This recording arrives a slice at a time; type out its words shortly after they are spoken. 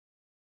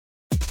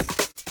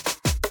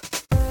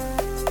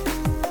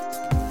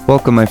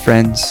Welcome, my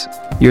friends.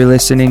 You're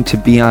listening to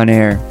Be On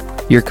Air,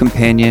 your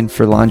companion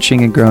for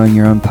launching and growing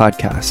your own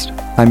podcast.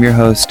 I'm your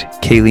host,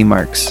 Kaylee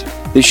Marks.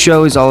 This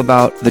show is all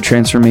about the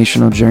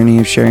transformational journey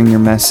of sharing your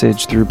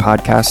message through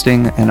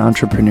podcasting and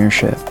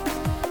entrepreneurship.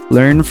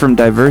 Learn from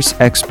diverse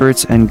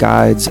experts and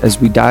guides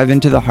as we dive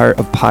into the heart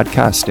of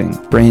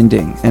podcasting,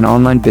 branding, and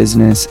online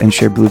business and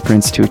share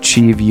blueprints to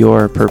achieve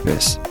your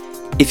purpose.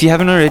 If you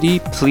haven't already,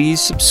 please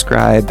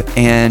subscribe.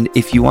 And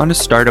if you want to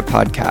start a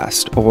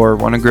podcast or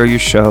want to grow your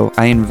show,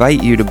 I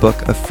invite you to book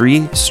a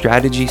free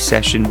strategy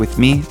session with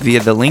me via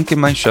the link in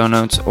my show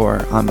notes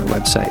or on my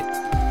website.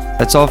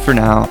 That's all for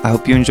now. I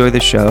hope you enjoy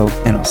the show,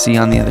 and I'll see you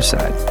on the other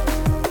side.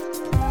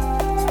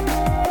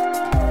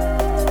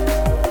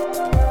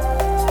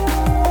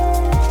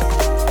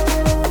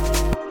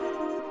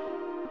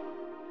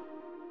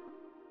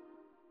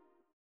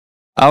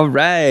 All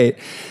right.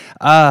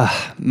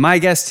 My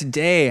guest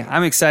today,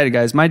 I'm excited,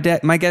 guys. My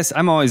guest,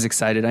 I'm always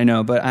excited, I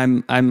know, but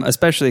I'm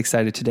especially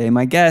excited today.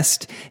 My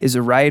guest is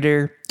a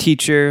writer,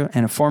 teacher,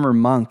 and a former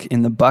monk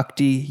in the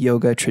Bhakti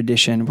yoga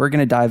tradition. We're going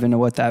to dive into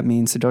what that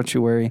means, so don't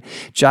you worry.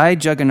 Jai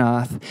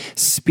Jagannath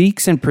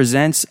speaks and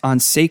presents on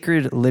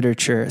sacred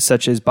literature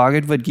such as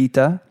Bhagavad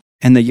Gita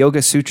and the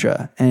Yoga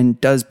Sutra,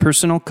 and does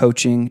personal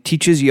coaching,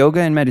 teaches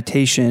yoga and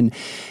meditation,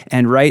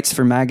 and writes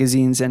for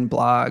magazines and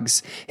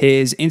blogs.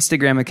 His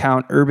Instagram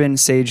account, Urban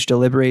Sage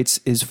Deliberates,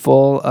 is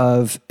full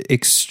of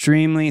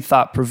extremely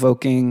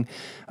thought-provoking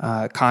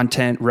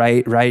content,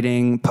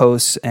 writing,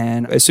 posts,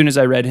 and as soon as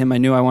I read him, I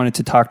knew I wanted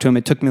to talk to him.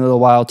 It took me a little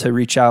while to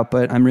reach out,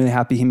 but I'm really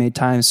happy he made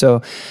time.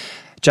 So,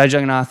 Jai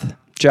Jagannath,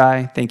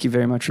 Jai, thank you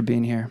very much for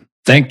being here.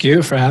 Thank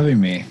you for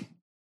having me.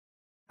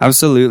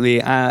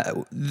 Absolutely.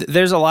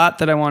 There's a lot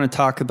that I want to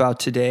talk about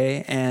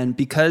today. And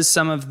because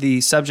some of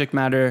the subject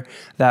matter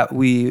that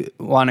we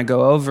want to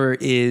go over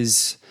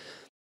is,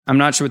 I'm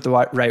not sure what the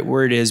right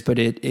word is, but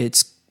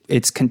it's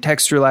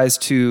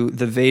contextualized to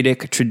the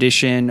Vedic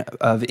tradition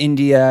of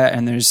India,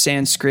 and there's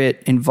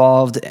Sanskrit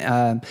involved.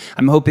 I'm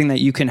hoping that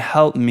you can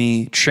help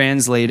me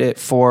translate it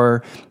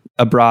for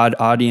a broad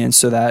audience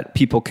so that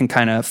people can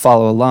kind of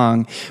follow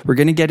along. We're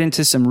going to get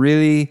into some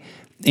really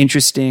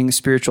interesting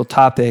spiritual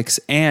topics,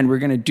 and we're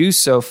going to do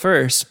so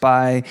first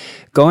by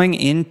going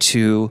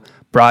into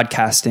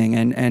broadcasting.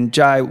 And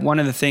Jai, one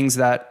of the things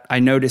that I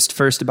noticed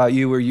first about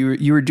you were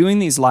you were doing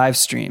these live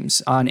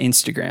streams on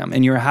Instagram,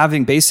 and you were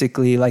having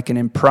basically like an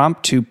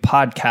impromptu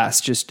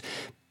podcast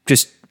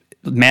just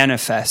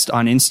manifest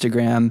on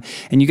Instagram,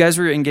 and you guys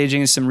were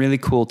engaging in some really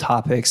cool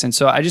topics. And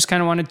so I just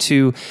kind of wanted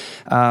to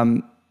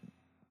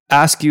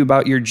ask you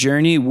about your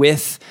journey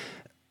with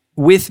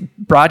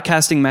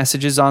broadcasting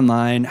messages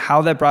online,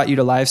 how that brought you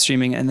to live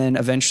streaming, and then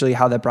eventually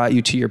how that brought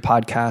you to your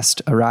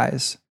podcast,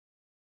 Arise.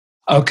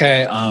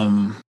 Okay.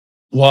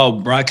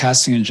 Well,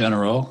 broadcasting in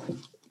general,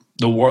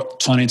 the world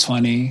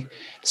 2020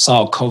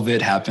 saw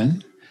COVID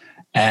happen,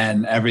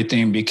 and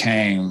everything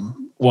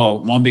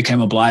one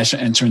became obliged to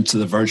enter into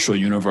the virtual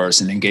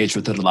universe and engage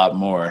with it a lot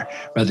more,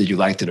 whether you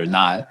liked it or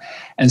not.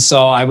 And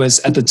so I was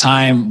at the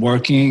time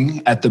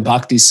working at the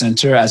Bhakti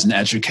Center as an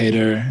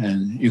educator,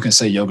 and you can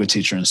say yoga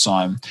teacher and so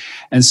on.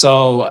 And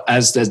so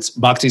as the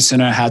Bhakti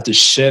Center had to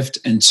shift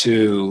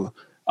into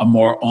a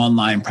more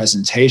online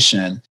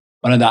presentation,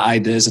 one of the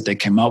ideas that they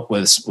came up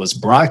with was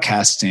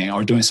broadcasting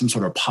or doing some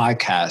sort of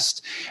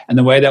podcast. And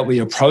the way that we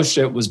approached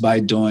it was by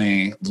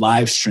doing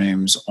live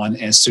streams on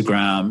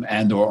Instagram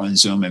and or on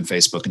Zoom and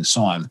Facebook and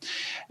so on.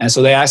 And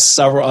so they asked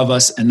several of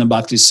us in the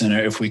Bhakti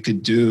Center if we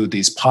could do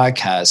these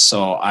podcasts.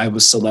 So I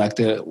was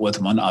selected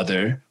with one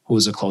other who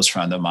was a close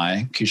friend of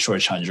mine,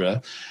 Kishore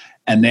Chandra.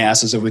 And they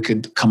asked us if we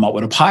could come up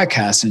with a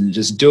podcast and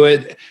just do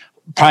it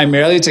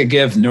primarily to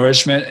give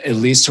nourishment, at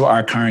least to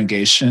our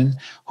congregation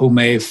who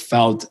may have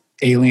felt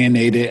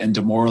alienated and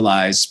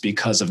demoralized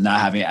because of not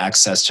having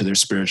access to their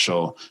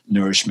spiritual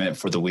nourishment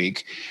for the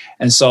week.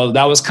 And so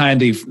that was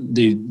kind of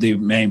the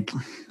main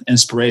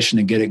inspiration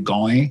to get it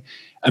going.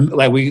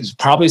 Like we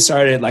probably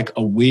started like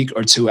a week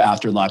or two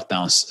after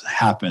lockdowns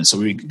happened. So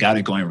we got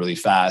it going really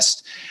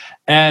fast.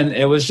 And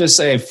it was just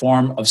a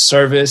form of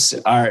service.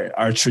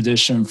 Our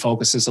tradition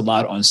focuses a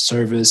lot on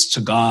service to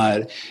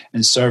God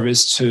and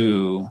service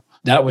to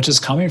that which is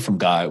coming from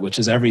God, which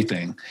is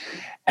everything.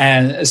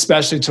 And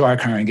especially to our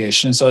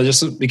congregation. So it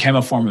just became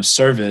a form of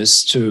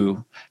service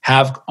to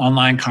have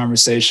online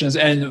conversations.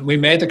 And we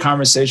made the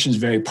conversations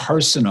very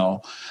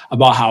personal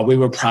about how we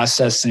were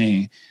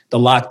processing the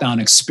lockdown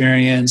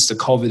experience, the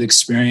COVID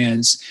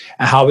experience,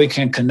 and how we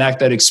can connect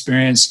that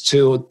experience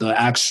to the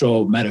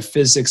actual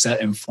metaphysics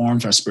that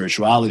informs our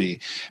spirituality.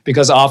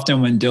 Because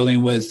often when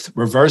dealing with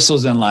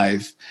reversals in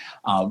life,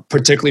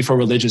 particularly for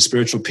religious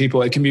spiritual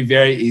people, it can be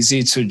very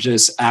easy to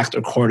just act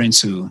according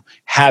to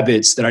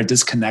habits that are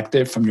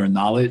disconnected from your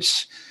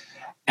knowledge.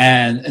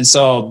 And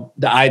so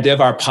the idea of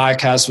our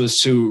podcast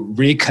was to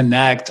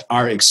reconnect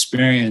our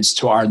experience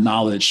to our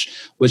knowledge,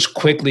 which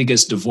quickly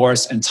gets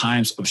divorced in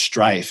times of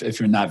strife if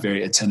you're not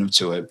very attentive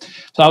to it.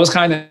 So I was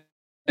kind of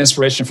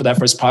inspiration for that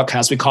first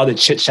podcast. We called it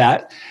Chit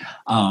Chat.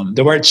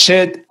 The word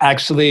chit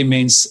actually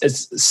means,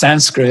 it's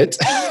Sanskrit.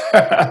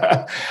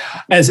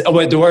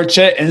 The word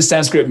chit in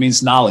Sanskrit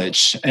means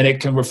knowledge, and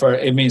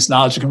it means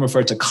knowledge. It can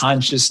refer to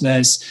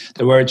consciousness.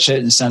 The word chit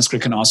in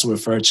Sanskrit can also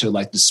refer to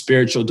like the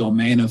spiritual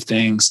domain of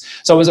things.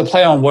 So it was a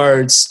play on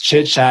words,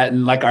 chit chat,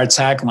 and like our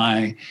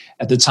tagline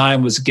at the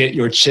time was "Get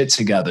your chit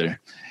together."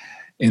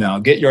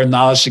 Get your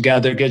knowledge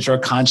together, get your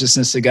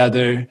consciousness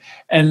together.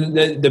 And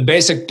the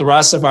basic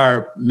thrust of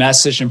our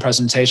message and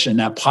presentation in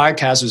that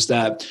podcast was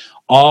that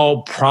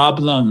all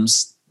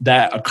problems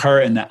that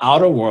occur in the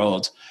outer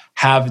world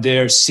have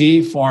their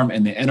seed form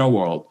in the inner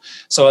world.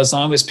 So as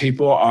long as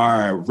people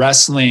are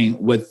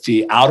wrestling with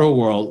the outer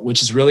world,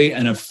 which is really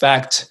an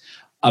effect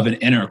of an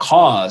inner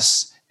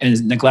cause,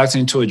 and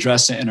neglecting to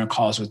address the inner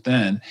cause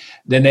within,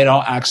 then they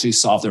don't actually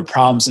solve their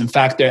problems. In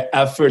fact, their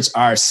efforts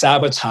are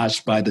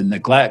sabotaged by the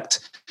neglect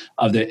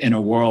of the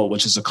inner world,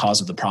 which is the cause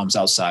of the problems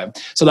outside.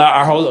 So that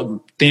our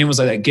whole theme was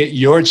like, get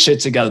your shit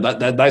together.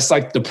 That's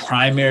like the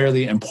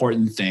primarily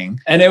important thing.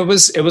 And it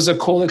was a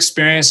cool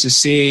experience to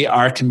see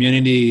our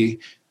community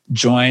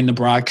join the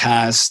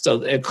broadcast,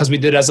 because we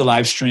did it as a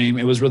live stream.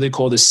 It was really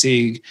cool to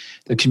see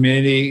the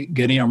community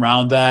getting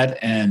around that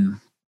and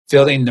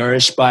feeling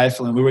nourished by it.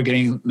 We were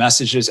getting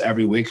messages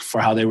every week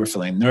for how they were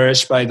feeling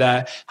nourished by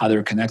that, how they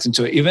were connecting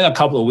to it. Even a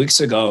couple of weeks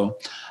ago,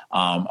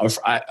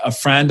 a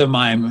friend of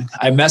mine,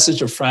 I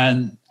messaged a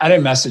friend. I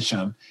didn't message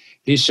him.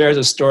 He shared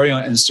a story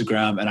on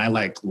Instagram, and I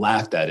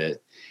laughed at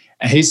it.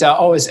 And he said,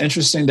 "Oh, it's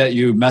interesting that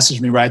you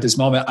messaged me right at this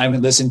moment. I'm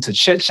listening to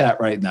Chit Chat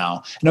right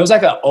now." And it was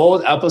like an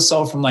old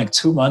episode from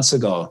 2 months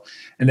ago.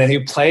 And then he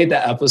played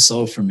the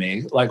episode for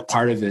me,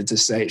 part of it, to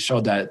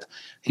show that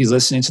he's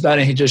listening to that.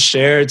 And he just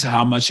shared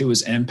how much he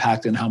was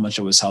impacted and how much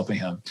it was helping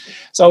him.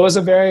 So it's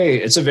a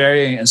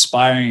very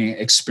inspiring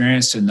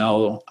experience to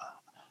know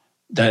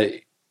that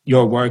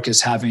your work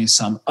is having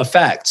some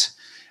effect.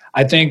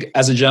 I think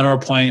as a general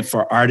point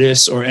for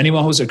artists or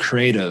anyone who's a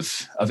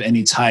creative of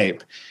any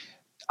type,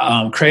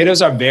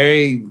 creatives are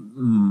very,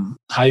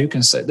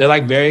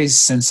 they're very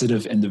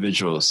sensitive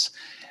individuals,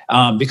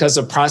 because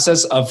the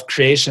process of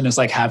creation is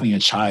like having a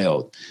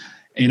child,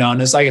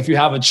 and it's like if you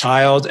have a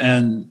child,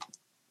 and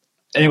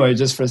anyway,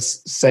 just for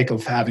sake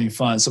of having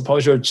fun,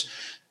 suppose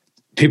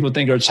people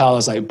think your child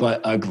is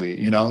butt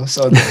ugly,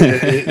 so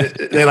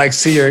they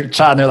see your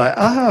child and they're like,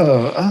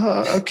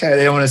 oh, okay.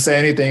 They don't want to say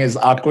anything. It's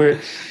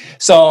awkward.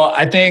 So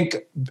I think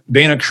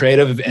being a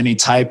creative of any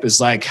type is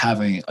like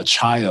having a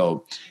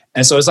child.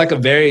 And so it's kind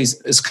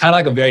of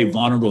like a very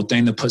vulnerable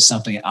thing to put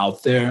something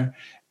out there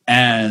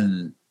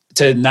and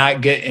to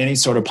not get any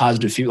sort of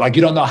positive feedback.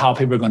 You don't know how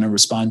people are going to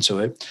respond to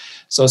it.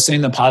 So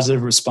seeing the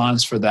positive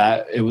response for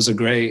that, it was a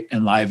great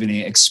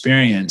enlivening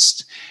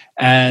experience.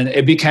 And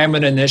it became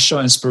one of the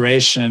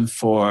inspirations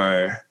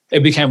for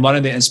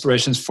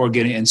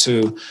getting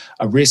into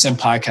a recent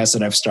podcast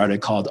that I've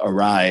started called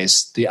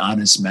Arise, the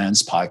Honest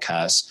Man's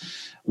Podcast,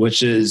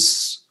 which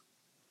is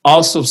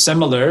also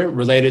similar,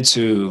 related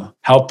to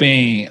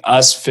helping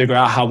us figure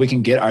out how we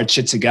can get our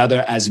shit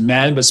together as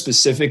men, but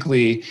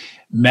specifically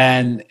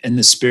men in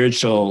the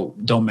spiritual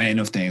domain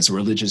of things,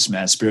 religious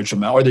men, spiritual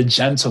men, or the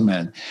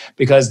gentleman.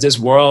 Because this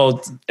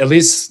world, at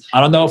least,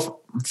 I don't know if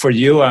for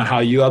you or how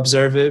you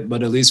observe it,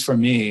 but at least for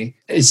me,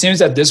 it seems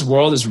that this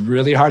world is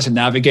really hard to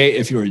navigate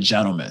if you're a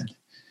gentleman.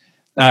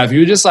 Now, if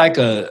you're just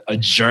a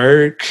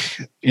jerk,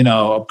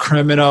 a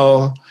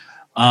criminal,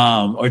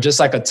 or just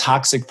a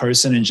toxic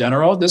person in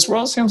general, this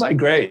world seems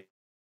great.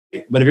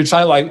 But if you're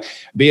trying to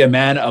be a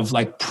man of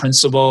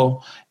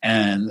principle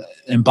and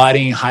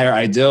embodying higher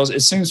ideals,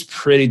 it seems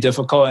pretty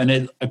difficult. And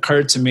it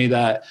occurred to me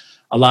that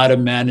a lot of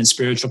men in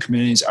spiritual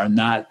communities are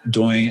not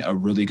doing a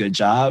really good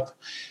job.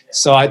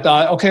 So I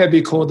thought, okay, it'd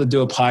be cool to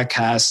do a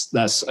podcast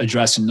that's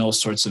addressing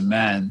those sorts of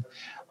men.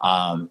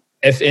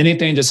 If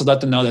anything, just to let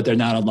them know that they're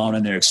not alone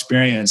in their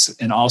experience,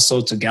 and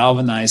also to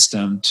galvanize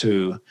them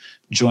to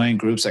join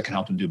groups that can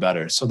help them do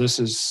better. So this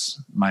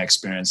is my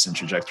experience and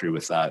trajectory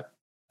with that.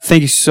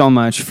 Thank you so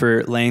much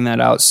for laying that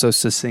out so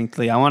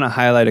succinctly. I want to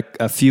highlight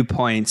a few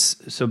points,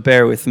 so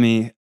bear with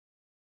me.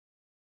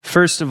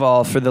 First of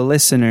all, for the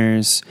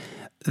listeners,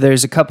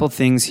 there's a couple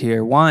things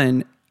here.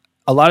 One,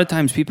 a lot of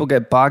times people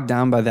get bogged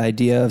down by the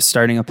idea of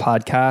starting a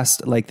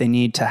podcast. They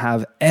need to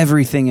have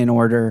everything in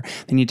order.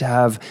 They need to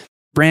have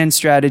brand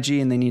strategy,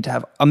 and they need to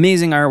have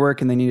amazing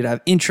artwork, and they need to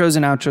have intros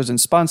and outros and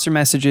sponsor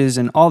messages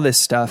and all this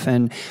stuff.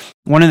 And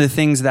one of the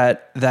things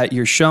that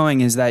you're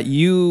showing is that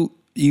you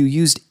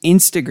used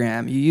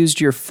Instagram, you used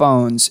your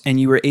phones, and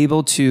you were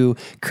able to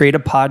create a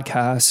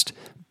podcast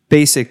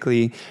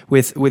basically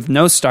with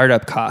no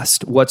startup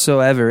cost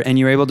whatsoever. And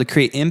you were able to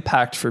create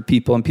impact for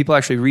people, and people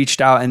actually reached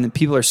out, and the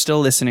people are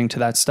still listening to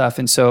that stuff.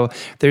 And so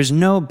there's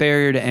no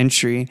barrier to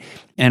entry.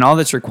 And all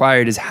that's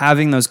required is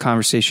having those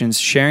conversations,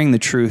 sharing the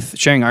truth,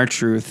 sharing our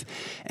truth.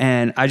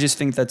 And I just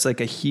think that's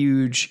a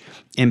huge,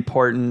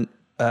 important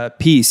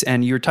piece.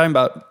 And you were talking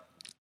about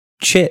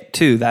chit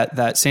too,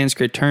 that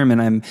Sanskrit term.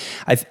 And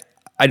I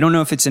don't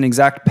know if it's an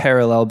exact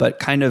parallel, but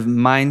kind of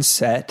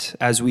mindset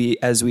as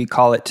we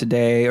call it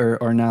today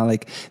or now,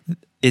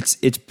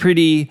 it's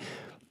pretty,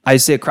 I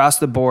say across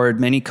the board,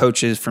 many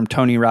coaches from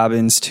Tony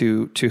Robbins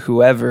to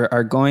whoever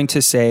are going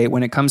to say,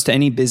 when it comes to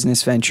any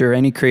business venture,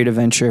 any creative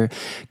venture,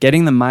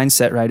 getting the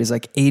mindset right is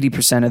like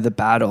 80% of the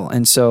battle.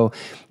 And so,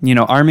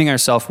 arming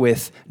ourselves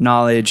with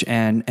knowledge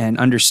and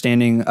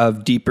understanding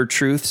of deeper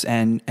truths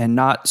and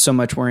not so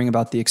much worrying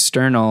about the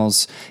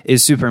externals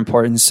is super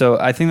important. So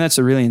I think that's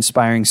a really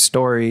inspiring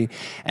story.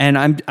 And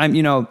I'm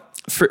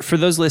for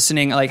those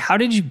listening, like, how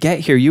did you get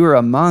here? You were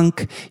a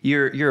monk,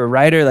 you're a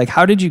writer. Like,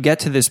 how did you get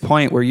to this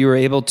point where you were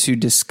able to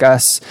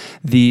discuss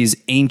these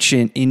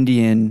ancient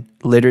Indian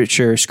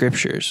literature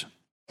scriptures?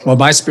 Well,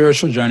 my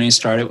spiritual journey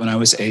started when I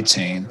was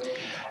 18.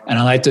 And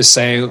I like to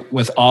say,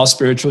 with all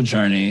spiritual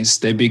journeys,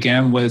 they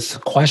begin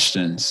with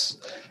questions.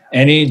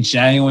 Any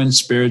genuine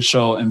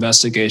spiritual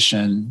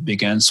investigation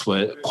begins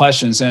with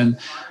questions. And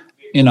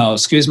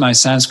excuse my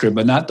Sanskrit,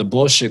 but not the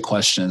bullshit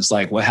questions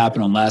like what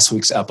happened on last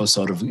week's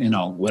episode of,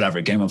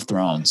 whatever, Game of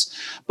Thrones,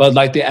 but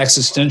like the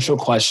existential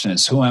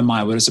questions. Who am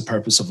I? What is the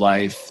purpose of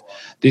life?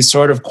 These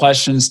sort of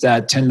questions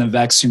that tend to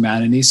vex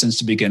humanity since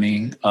the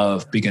beginning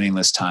of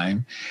beginningless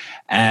time.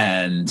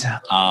 And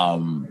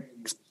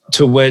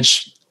to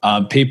which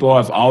people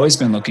have always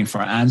been looking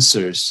for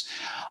answers.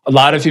 A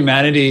lot of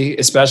humanity,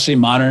 especially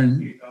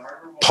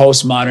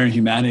postmodern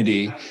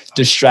humanity,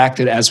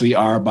 distracted as we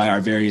are by our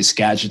various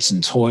gadgets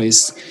and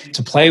toys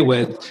to play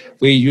with,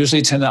 we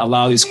usually tend to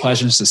allow these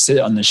questions to sit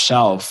on the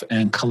shelf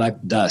and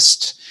collect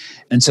dust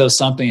until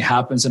something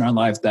happens in our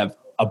life that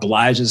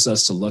obliges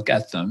us to look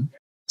at them.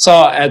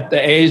 So at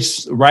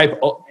the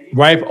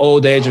ripe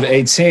old age of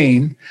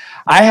 18,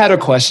 I had a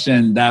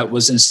question that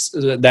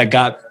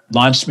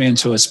launched me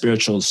into a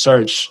spiritual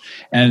search.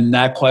 And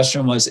that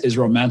question was, is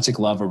romantic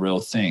love a real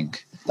thing?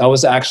 That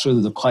was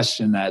actually the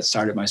question that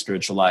started my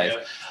spiritual life.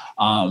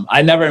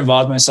 I never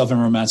involved myself in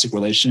romantic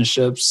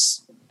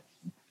relationships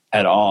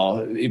at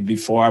all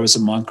before I was a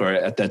monk, or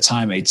at that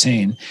time,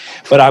 18.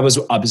 But I was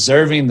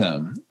observing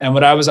them. And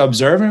what I was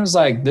observing was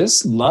like,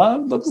 this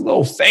love looks a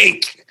little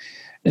fake.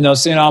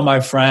 Seeing all my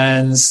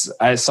friends,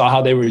 I saw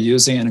how they were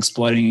using and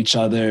exploiting each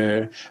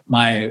other.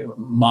 My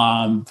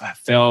mom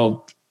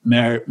failed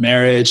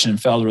marriage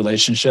and failed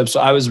relationships. So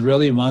I was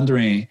really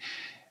wondering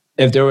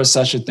if there was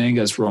such a thing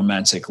as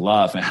romantic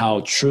love and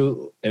how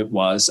true it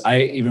was.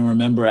 I even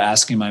remember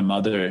asking my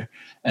mother,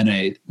 and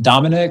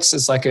Dominick's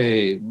is like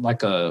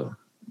a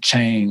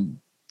chain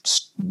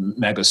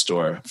mega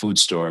store, food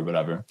store,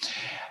 whatever.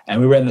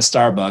 And we were in the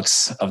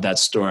Starbucks of that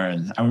store.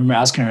 And I remember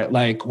asking her,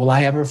 like, will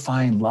I ever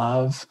find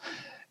love?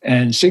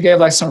 And she gave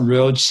like some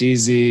real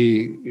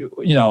cheesy,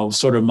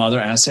 sort of mother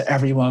answer,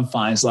 everyone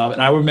finds love.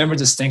 And I remember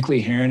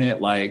distinctly hearing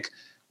it like,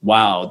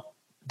 wow,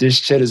 this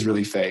shit is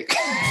really fake.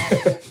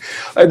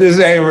 Like, this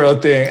ain't a real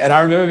thing. And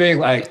I remember being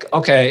like,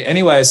 okay,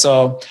 anyway,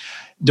 so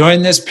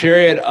during this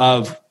period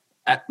of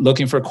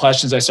looking for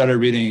questions, I started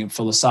reading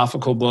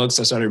philosophical books.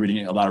 I started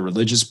reading a lot of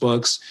religious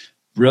books,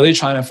 really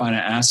trying to find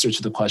an answer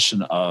to the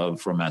question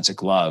of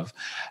romantic love.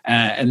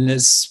 And in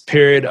this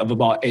period of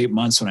about 8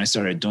 months when I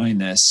started doing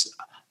this,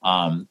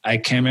 I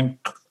came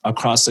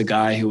across a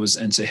guy who was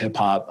into hip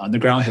hop,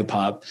 underground hip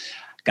hop.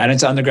 Got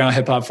into underground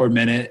hip hop for a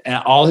minute, and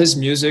all his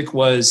music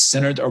was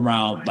centered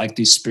around like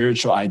these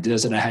spiritual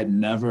ideas that I had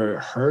never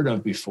heard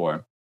of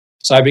before.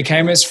 So I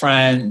became his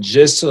friend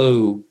just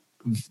to,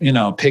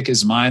 pick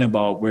his mind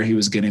about where he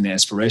was getting the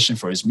inspiration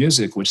for his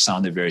music, which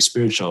sounded very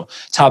spiritual.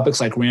 Topics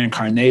like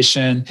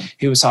reincarnation.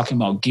 He was talking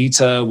about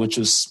Gita, which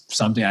was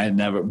something I had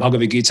never,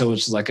 Bhagavad Gita,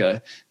 which is like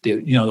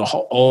the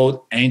whole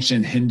old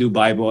ancient Hindu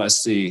Bible,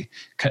 as the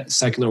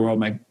secular world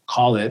might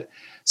call it.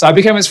 So I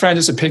became his friend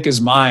just to pick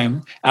his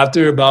mind.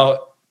 After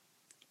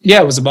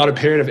it was about a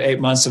period of 8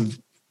 months of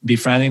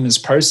befriending this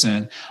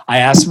person. I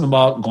asked him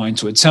about going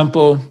to a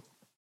temple.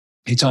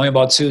 He told me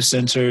about 2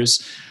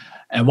 centers.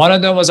 And one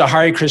of them was a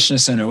Hare Krishna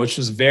center, which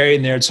was very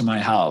near to my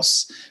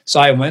house. So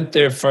I went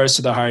there first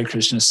to the Hare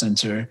Krishna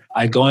center.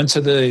 I go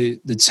into the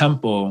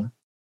temple.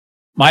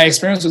 My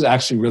experience was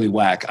actually really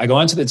whack. I go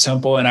into the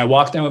temple and I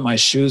walked in with my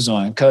shoes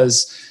on,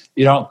 because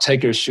you don't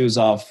take your shoes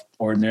off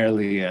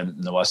ordinarily in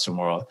the Western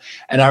world.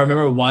 And I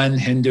remember one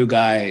Hindu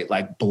guy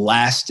like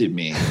blasted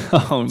me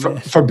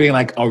for being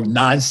like a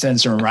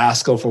nonsense and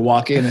rascal for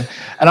walking in.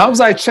 And I was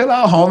like, chill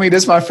out, homie.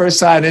 This is my first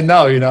time. I didn't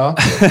know,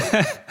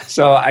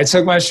 So I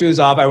took my shoes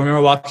off. I remember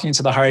walking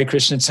into the Hare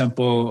Krishna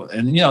temple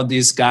and,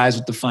 these guys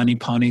with the funny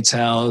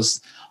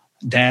ponytails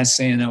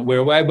dancing in a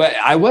weird way. But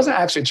I wasn't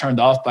actually turned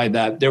off by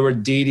that. There were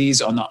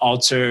deities on the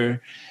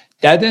altar.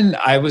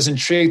 I was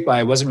intrigued by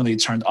it. I wasn't really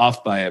turned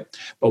off by it.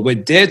 But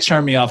what did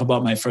turn me off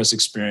about my first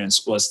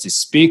experience was the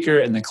speaker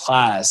in the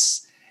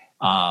class.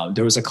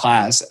 There was a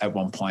class at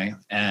one point,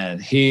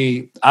 and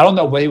I don't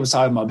know what he was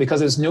talking about,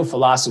 because it's new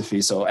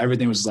philosophy. So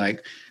everything was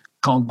like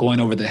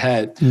going over the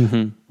head.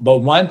 Mm-hmm. But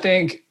one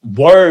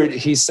word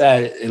he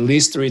said at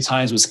least 3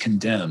 times was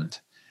condemned.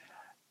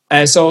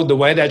 And so the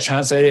way that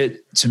translated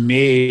to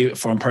me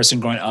from a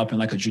person growing up in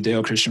like a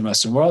Judeo-Christian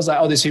Western world is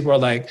like, these people are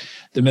like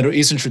the Middle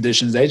Eastern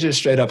traditions. They just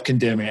straight up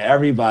condemning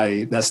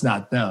everybody that's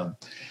not them.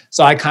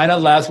 So I kind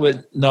of left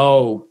with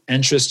no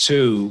interest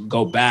to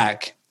go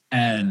back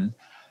and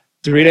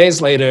 3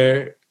 days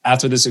later,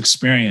 after this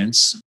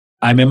experience,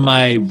 I'm in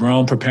my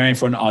room preparing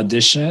for an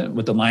audition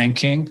with The Lion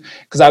King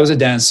because I was a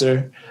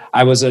dancer.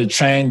 I was a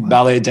trained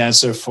ballet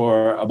dancer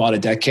for about a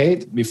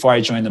decade before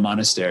I joined the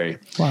monastery.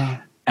 Wow.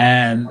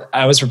 And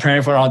I was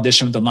preparing for an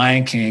audition with The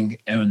Lion King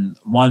in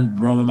one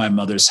room in my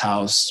mother's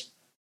house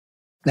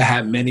that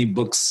had many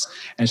books.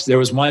 And there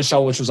was one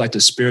shelf which was like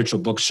the spiritual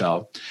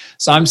bookshelf.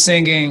 So I'm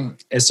singing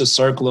It's the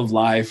Circle of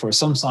Life or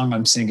some song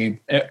I'm singing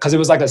because it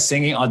was like a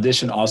singing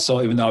audition also,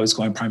 even though I was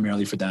going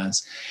primarily for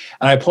dance.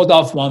 And I pulled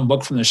off one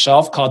book from the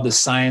shelf called The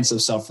Science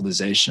of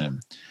Self-Realization.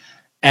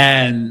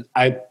 And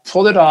I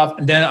pulled it off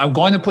and then I'm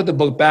going to put the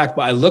book back,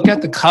 but I look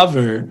at the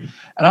cover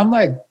and I'm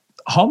like,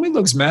 homie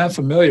looks mad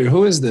familiar.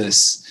 Who is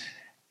this?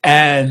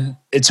 And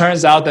it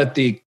turns out that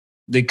the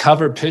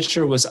cover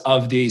picture was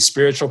of the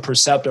spiritual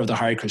preceptor of the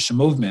Hare Krishna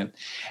movement.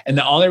 And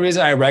the only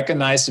reason I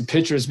recognized the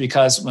picture is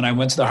because when I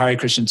went to the Hare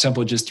Krishna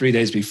temple just 3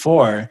 days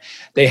before,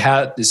 they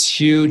had this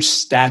huge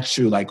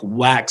statue, like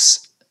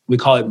wax, we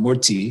call it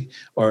murti,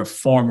 or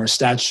form or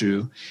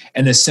statue,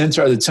 in the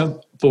center of the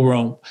temple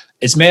room.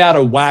 It's made out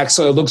of wax,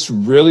 so it looks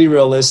really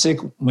realistic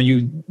when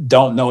you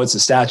don't know it's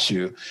a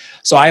statue.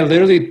 So I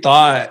literally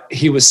thought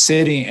he was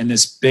sitting in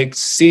this big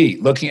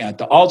seat looking at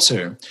the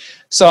altar.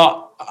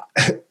 So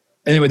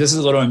anyway, this is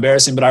a little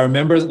embarrassing, but I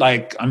remember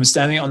like I'm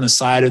standing on the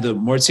side of the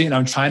murti and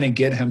I'm trying to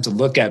get him to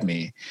look at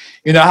me.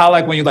 You know how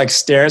like when you like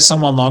stare at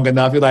someone long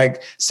enough, you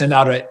like send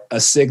out a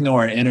signal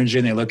or an energy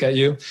and they look at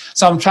you.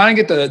 So I'm trying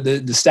to get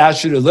the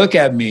statue to look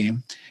at me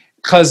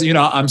because, you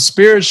know, I'm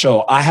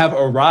spiritual. I have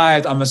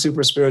arrived. I'm a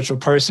super spiritual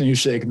person. You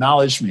should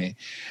acknowledge me.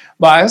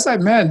 But I was like,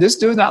 man, this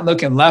dude's not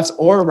looking left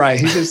or right.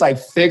 He's just like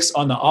fixed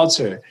on the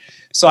altar.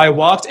 So I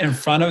walked in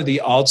front of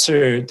the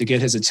altar to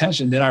get his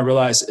attention. Then I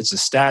realized it's a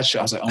statue.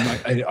 I was like, oh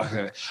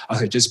my,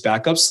 okay, just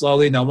back up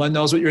slowly. No one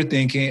knows what you're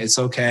thinking. It's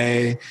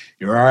okay.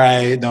 You're all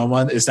right.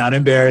 It's not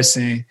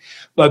embarrassing.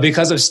 But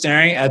because of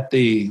staring at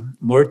the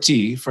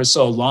murti for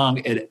so long,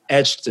 it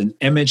etched an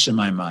image in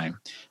my mind.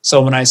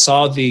 So when I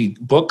saw the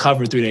book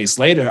cover 3 days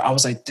later, I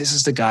was like, this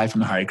is the guy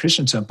from the Hare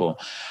Krishna temple.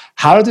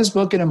 How did this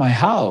book get in my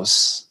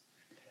house?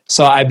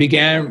 So I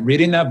began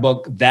reading that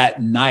book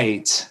that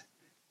night.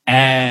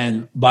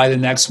 And by the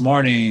next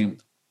morning,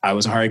 I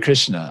was Hare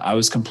Krishna. I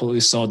was completely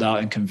sold out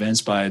and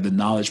convinced by the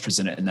knowledge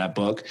presented in that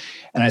book.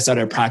 And I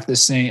started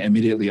practicing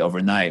immediately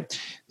overnight.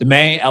 The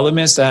main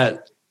elements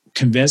that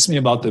convinced me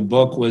about the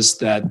book was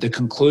that the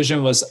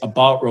conclusion was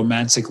about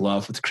romantic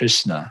love with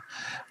Krishna,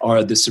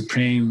 or the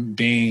supreme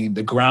being,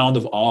 the ground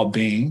of all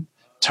being,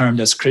 termed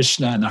as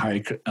Krishna in the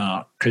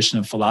Hare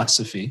Krishna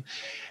philosophy.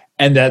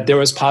 And that there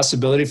was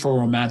possibility for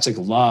romantic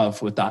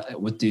love with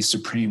the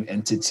supreme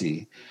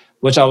entity,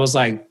 which I was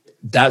like,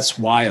 that's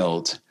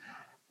wild.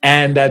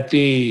 And that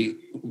the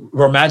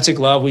romantic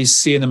love we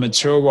see in the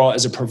material world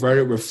is a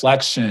perverted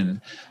reflection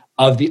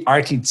of the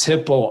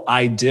archetypal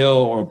ideal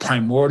or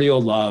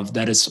primordial love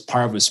that is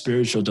part of a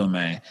spiritual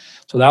domain.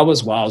 So that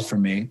was wild for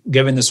me,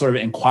 given the sort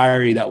of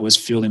inquiry that was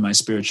fueling my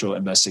spiritual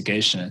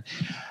investigation.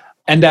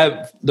 And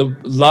that the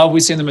love we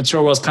see in the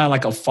material world is kind of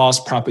like a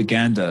false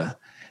propaganda.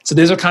 So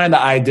these are kind of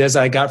the ideas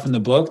that I got from the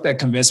book that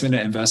convinced me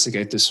to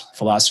investigate this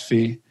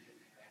philosophy.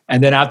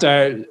 And then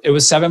it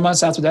was 7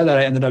 months after that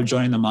I ended up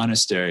joining the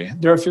monastery.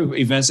 There are a few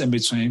events in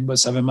between, but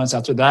 7 months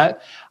after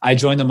that, I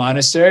joined the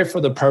monastery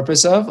for the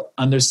purpose of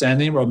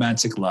understanding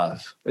romantic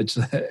love, which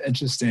is an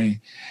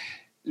interesting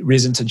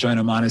reason to join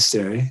a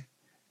monastery.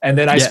 And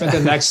then I spent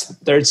the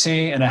next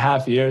 13 and a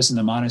half years in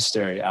the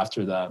monastery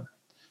after that.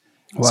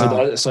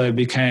 Wow. So it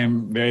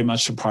became very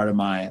much a part of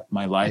my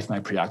life, my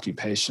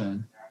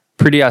preoccupation.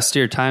 Pretty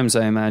austere times,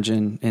 I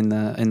imagine, in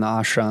the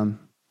ashram.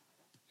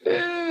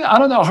 I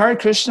don't know. Hare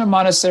Krishna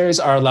monasteries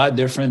are a lot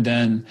different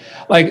than,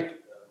 like,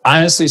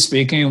 honestly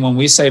speaking, when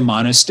we say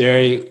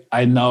monastery,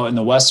 I know in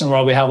the Western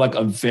world, we have like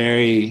a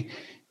very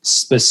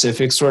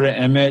specific sort of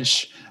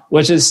image,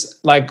 which is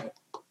like,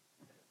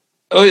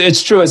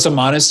 it's true, it's a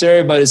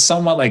monastery, but it's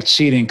somewhat like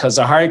cheating because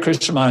the Hare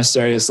Krishna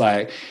monastery is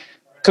like,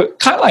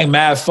 kind of like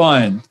mad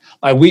fun.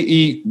 Like we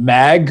eat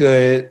mad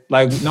good.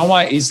 Like no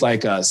one eats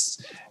like us.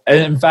 And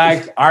in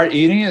fact, our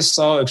eating is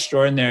so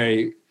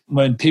extraordinary.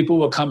 When people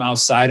would come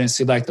outside and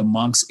see like the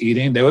monks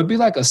eating, they would be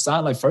like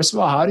astounded. Like, first of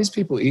all, how do these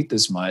people eat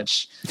this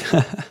much?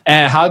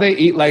 And how they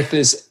eat like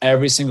this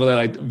every single day,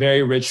 like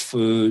very rich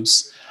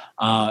foods.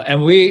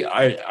 And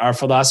our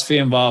philosophy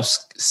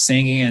involves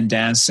singing and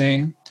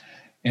dancing.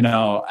 You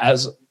know,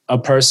 as a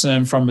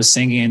person from a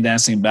singing and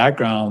dancing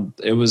background,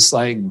 it was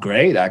like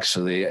great,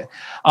 actually.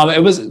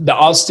 It was the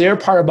austere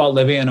part about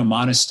living in a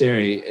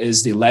monastery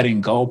is the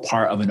letting go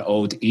part of an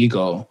old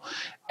ego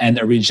and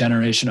a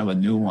regeneration of a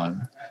new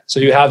one. So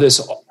you have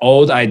this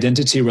old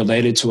identity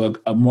related to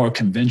a more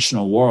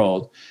conventional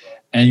world,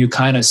 and you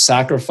kind of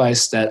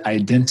sacrifice that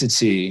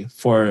identity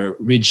for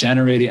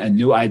regenerating a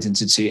new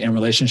identity in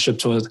relationship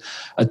to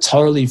a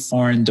totally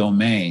foreign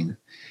domain.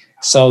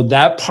 So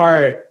that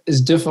part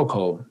is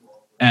difficult,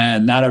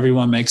 and not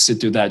everyone makes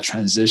it through that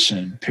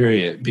transition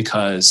period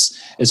because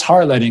it's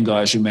hard letting go,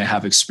 as you may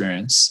have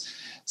experienced.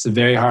 It's a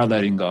very hard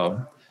letting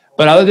go.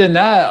 But other than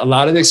that, a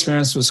lot of the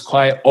experience was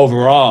quite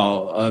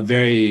overall a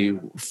very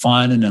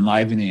fun and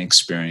enlivening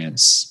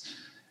experience.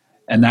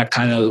 And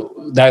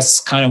that's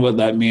kind of what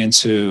led me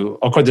into,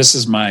 of course, this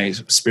is my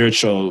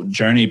spiritual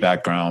journey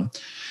background.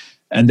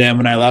 And then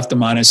when I left the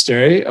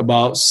monastery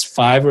about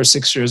 5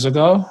 years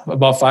ago,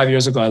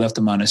 I left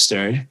the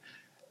monastery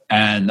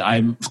and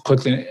I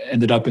quickly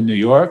ended up in New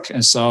York.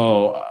 And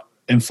so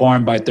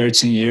informed by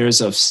 13 years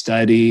of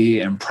study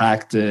and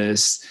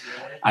practice,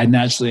 I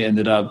naturally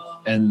ended up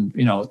in,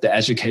 the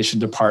education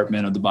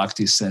department of the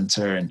Bhakti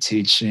Center and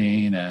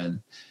teaching and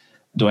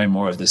doing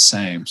more of the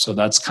same. So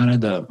that's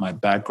kind of my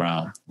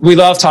background. We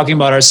love talking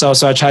about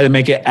ourselves, so I try to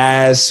make it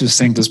as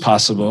succinct as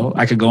possible.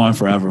 I could go on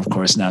forever, of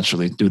course,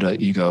 naturally, due to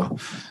ego.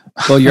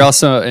 Well, you're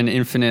also an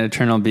infinite,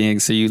 eternal being,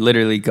 so you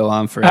literally go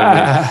on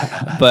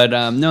forever. But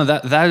no,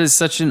 that is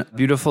such a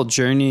beautiful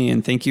journey,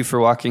 and thank you for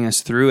walking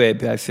us through it.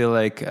 But I feel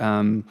like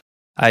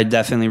I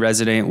definitely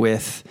resonate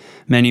with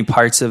many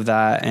parts of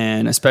that,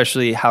 and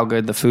especially how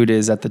good the food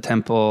is at the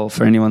temple.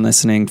 For anyone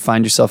listening,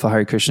 find yourself a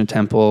Hare Krishna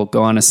temple,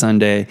 go on a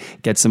Sunday,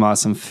 get some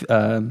awesome,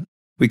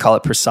 we call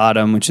it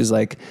prasadam, which is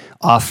like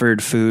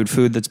offered food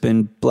that's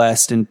been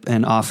blessed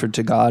and offered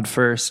to God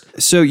first.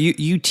 So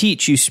you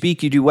teach, you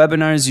speak, you do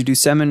webinars, you do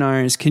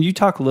seminars. Can you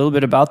talk a little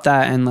bit about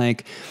that? And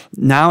like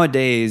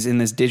nowadays in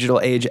this digital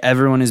age,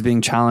 everyone is being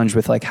challenged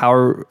with like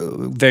how,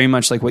 very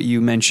much like what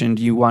you mentioned,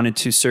 you wanted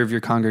to serve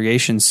your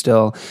congregation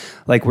still.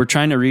 Like we're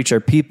trying to reach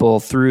our people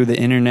through the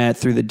internet,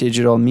 through the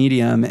digital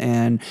medium,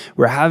 and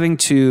we're having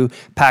to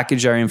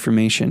package our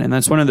information. And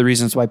that's one of the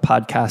reasons why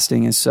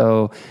podcasting is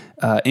so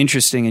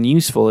interesting and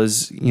useful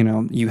is,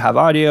 you have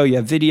audio, you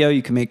have video,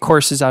 you can make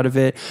courses out of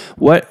it.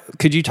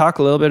 Could you talk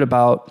a little bit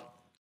about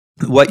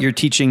what you're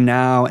teaching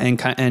now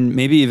and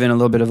maybe even a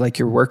little bit of like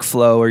your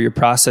workflow or your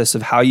process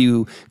of how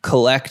you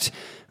collect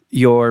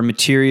your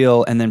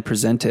material and then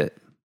present it?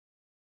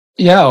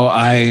 Yeah,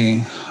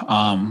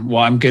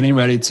 I'm getting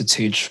ready to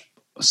teach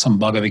some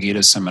Bhagavad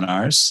Gita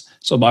seminars.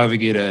 So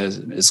Bhagavad Gita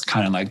is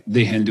kind of like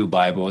the Hindu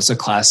Bible. It's a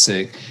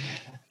classic,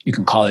 you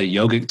can call it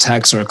yogic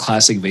text or a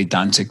classic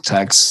Vedantic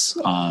text.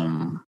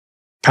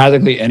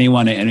 Practically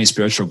anyone in any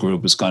spiritual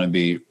group is going to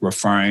be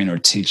referring or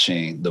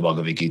teaching the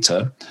Bhagavad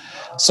Gita.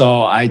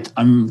 So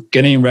I'm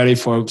getting ready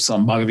for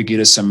some Bhagavad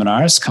Gita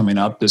seminars coming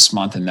up this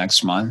month and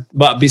next month.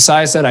 But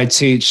besides that,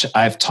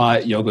 I've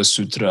taught Yoga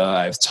Sutra,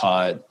 I've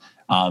taught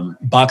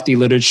Bhakti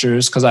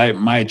literatures, because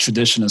my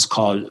tradition is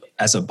called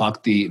as a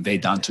Bhakti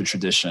Vedanta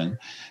tradition.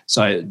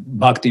 So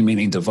Bhakti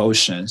meaning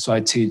devotion. So I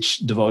teach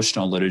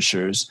devotional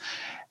literatures.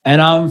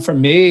 And for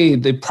me,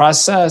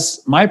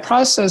 my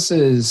process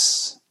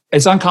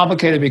it's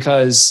uncomplicated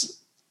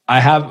because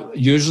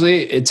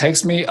it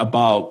takes me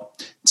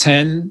about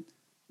 10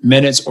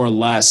 minutes or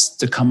less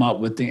to come up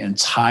with the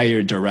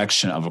entire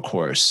direction of a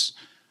course.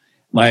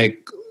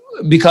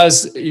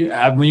 Because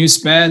when you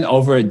spend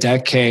over a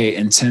decade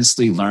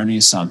intensely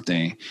learning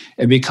something,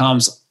 it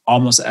becomes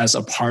almost as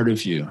a part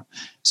of you.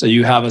 So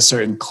you have a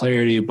certain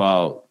clarity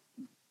about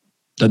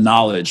the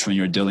knowledge when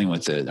you're dealing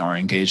with it or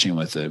engaging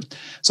with it.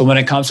 So when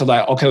it comes to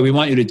like, okay, we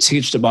want you to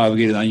teach the Bhagavad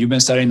Gita. Now you've been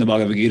studying the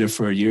Bhagavad Gita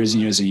for years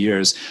and years and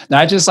years,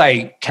 not just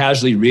like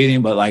casually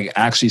reading, but like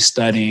actually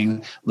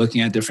studying,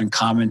 looking at different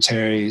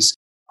commentaries,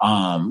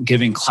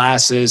 giving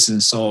classes.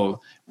 And so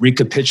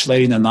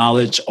recapitulating the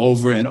knowledge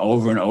over and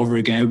over and over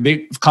again,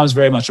 it becomes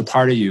very much a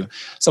part of you.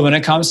 So when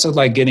it comes to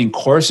like getting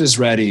courses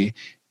ready,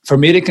 for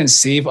me to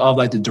conceive of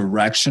like the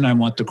direction I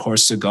want the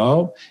course to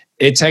go,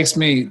 it takes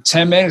me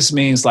 10 minutes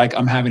means like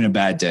I'm having a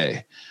bad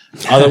day.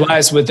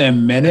 Otherwise,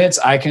 within minutes,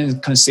 I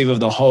can conceive of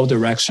the whole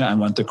direction I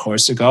want the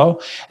course to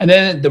go. And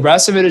then the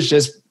rest of it is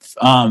just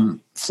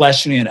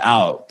fleshing it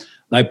out,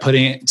 like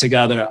putting it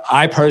together.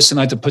 I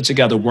personally like to put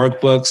together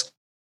workbooks.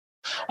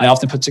 I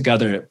often put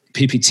together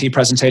PPT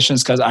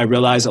presentations because I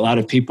realize a lot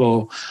of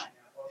people,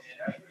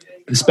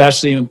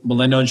 especially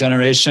millennial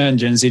generation,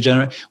 Gen Z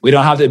generation, we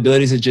don't have the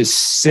ability to just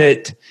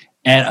sit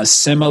and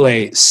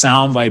assimilate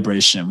sound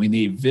vibration. We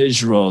need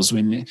visuals.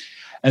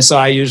 And so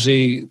I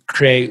usually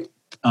create,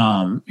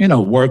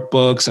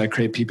 workbooks. I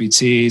create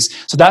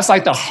PPTs. So that's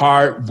like the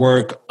hard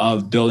work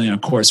of building a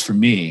course for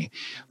me.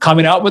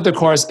 Coming out with the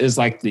course is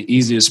like the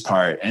easiest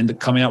part, and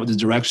coming out with the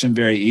direction,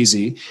 very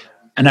easy.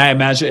 And I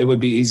imagine it would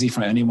be easy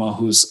for anyone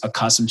who's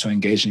accustomed to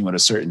engaging with a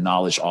certain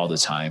knowledge all the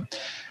time.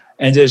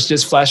 And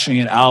just fleshing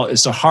it out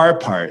is the hard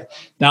part.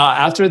 Now,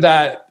 after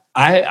that,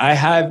 I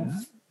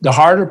have the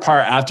harder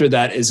part after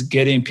that is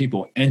getting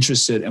people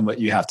interested in what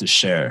you have to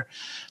share.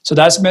 So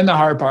that's been the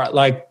hard part.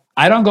 Like,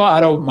 I don't go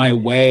out of my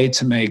way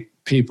to make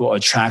people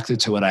attracted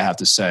to what I have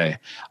to say.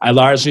 I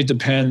largely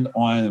depend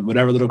on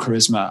whatever little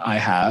charisma I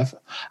have.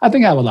 I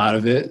think I have a lot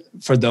of it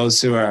for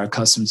those who are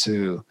accustomed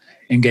to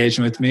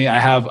engaging with me. I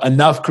have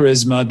enough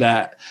charisma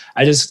that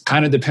I just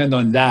kind of depend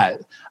on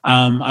that.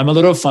 I'm a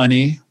little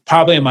funny.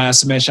 Probably in my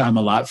estimation, I'm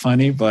a lot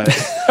funny, but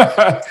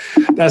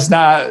that's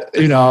not,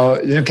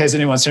 in case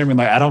anyone's hearing me,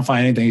 like, I don't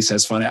find anything he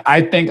says funny.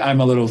 I think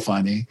I'm a little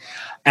funny.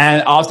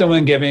 And often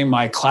when giving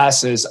my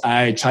classes,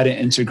 I try to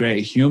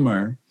integrate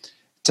humor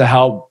to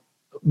help,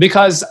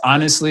 because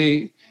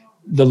honestly,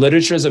 the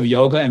literatures of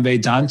yoga and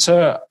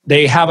Vedanta,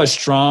 they have a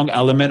strong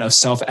element of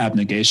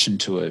self-abnegation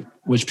to it,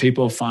 which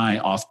people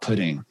find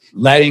off-putting.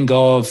 Letting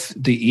go of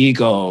the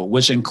ego,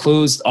 which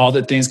includes all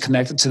the things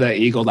connected to that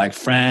ego, like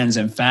friends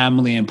and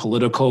family and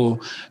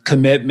political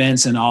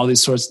commitments and all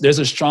these sorts. There's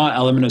a strong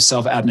element of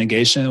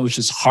self-abnegation, which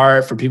is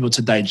hard for people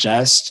to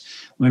digest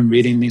when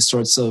reading these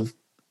sorts of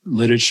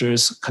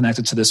literatures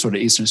connected to this sort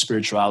of Eastern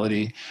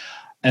spirituality.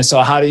 And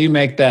so how do you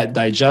make that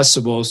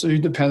digestible? So you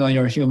depend on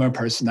your human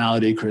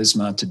personality,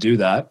 charisma to do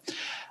that.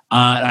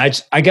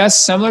 I guess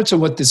similar to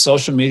what the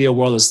social media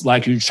world is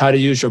like, you try to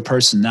use your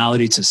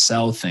personality to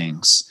sell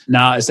things.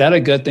 Now, is that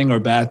a good thing or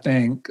bad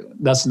thing?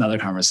 That's another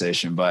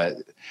conversation, but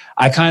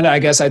I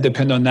guess I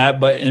depend on that.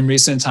 But in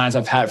recent times,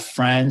 I've had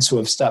friends who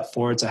have stepped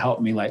forward to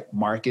help me like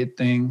market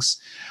things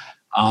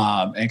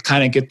and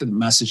kind of get the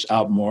message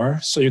out more.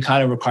 So you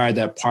kind of require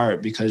that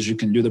part because you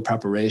can do the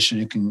preparation,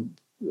 you can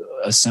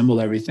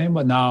assemble everything,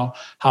 but now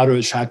how to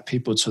attract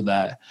people to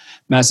that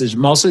message.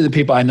 Mostly the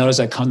people I notice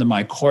that come to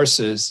my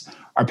courses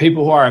are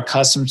people who are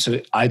accustomed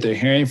to either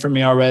hearing from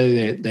me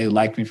already, they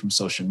like me from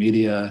social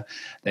media,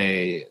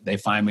 they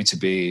find me to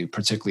be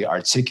particularly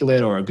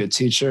articulate or a good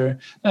teacher.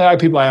 There are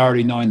people I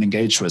already know and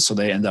engage with, so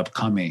they end up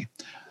coming.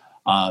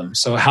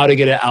 So how to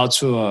get it out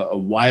to a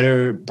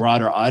wider,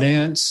 broader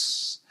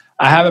audience,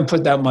 I haven't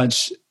put that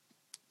much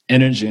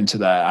energy into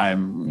that.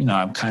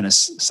 I'm kind of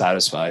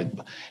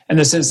satisfied in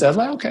the sense that,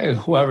 like, okay,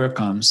 whoever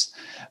comes.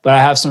 But I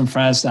have some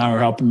friends now who are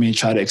helping me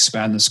try to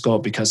expand the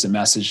scope because the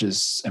message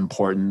is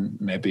important.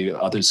 Maybe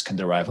others can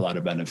derive a lot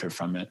of benefit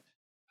from it.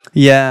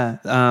 Yeah,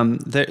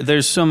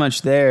 there's so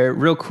much there.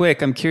 Real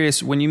quick, I'm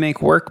curious, when you make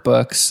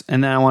workbooks,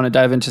 and then I want to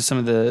dive into some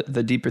of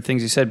the deeper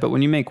things you said, but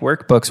when you make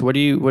workbooks, what are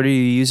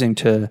you using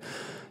to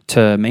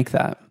make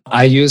that?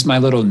 I use my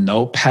little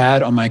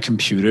notepad on my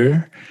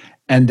computer,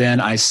 and then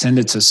I send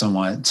it to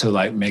someone to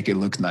like make it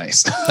look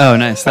nice. Oh,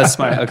 nice. That's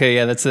smart. Okay,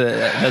 yeah, that's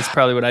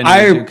probably what I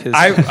need to do.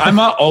 I'm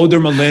an older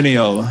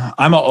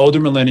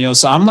millennial.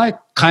 So I'm like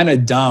kind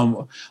of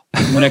dumb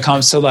when it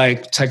comes to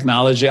like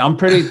technology. I'm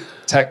pretty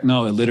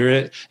techno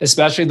illiterate,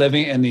 especially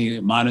living in the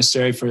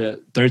monastery for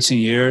 13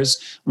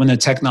 years when the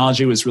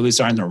technology was really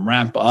starting to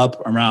ramp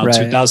up around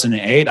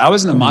 2008. I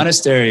was in the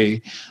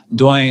monastery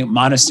doing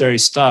monastery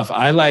stuff.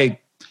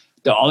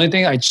 The only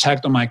thing I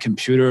checked on my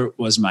computer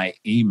was my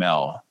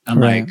email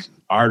and like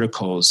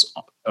articles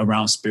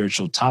around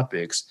spiritual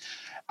topics.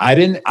 I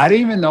didn't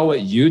even know what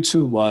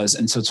YouTube was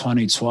until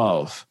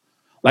 2012.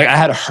 Like I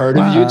had heard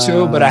of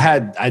YouTube, but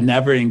I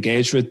never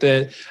engaged with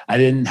it. I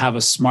didn't have a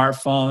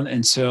smartphone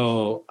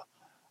until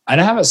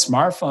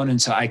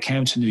I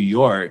came to New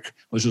York,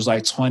 which was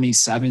like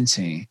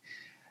 2017.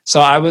 So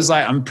I was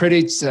like, I'm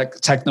pretty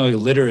techno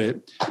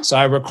illiterate. So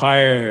I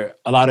require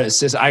a lot of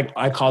assistance.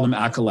 I call them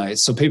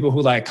acolytes. So people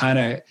who like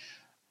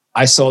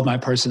I sold my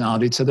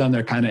personality to them.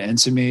 They're kind of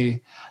into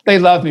me. They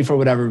love me for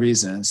whatever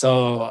reason.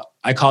 So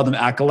I call them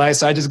acolytes.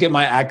 So I just get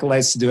my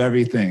acolytes to do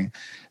everything.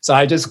 So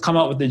I just come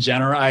up with the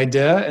general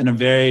idea in a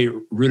very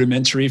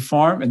rudimentary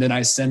form, and then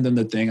I send them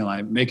the thing and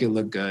I make it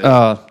look good.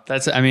 Oh,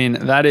 that's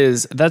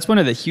one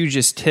of the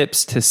hugest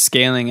tips to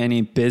scaling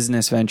any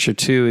business venture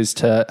too, is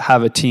to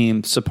have a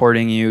team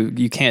supporting you.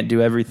 You can't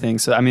do everything.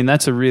 So, I mean,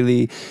 that's a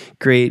really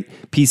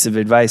great piece of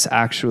advice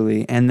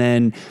actually. And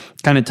then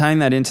kind of tying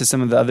that into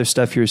some of the other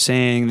stuff you're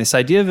saying, this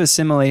idea of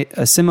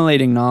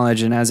assimilating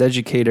knowledge, and as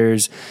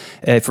educators,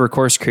 for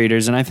course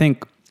creators, and I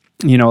think,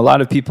 a lot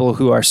of people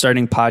who are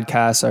starting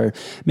podcasts are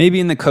maybe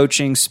in the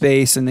coaching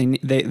space, and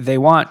they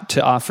want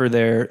to offer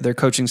their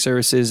coaching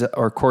services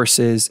or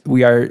courses.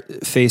 We are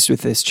faced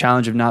with this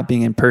challenge of not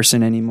being in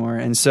person anymore.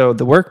 And so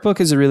the workbook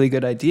is a really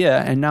good idea.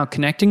 And now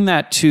connecting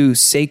that to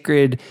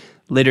sacred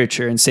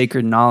literature and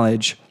sacred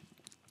knowledge,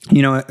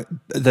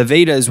 the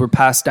Vedas were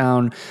passed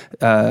down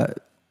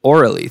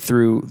orally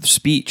through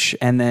speech,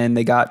 and then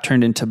they got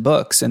turned into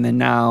books, and then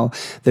now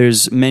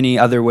there's many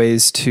other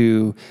ways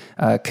to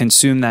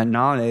consume that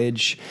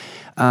knowledge.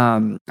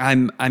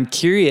 I'm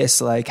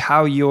curious, like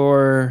how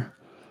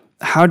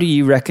do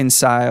you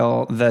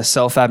reconcile the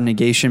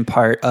self-abnegation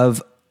part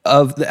of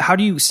how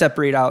do you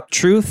separate out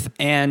truth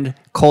and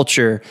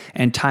culture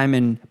and time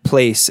and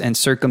place and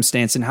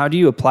circumstance, and how do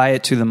you apply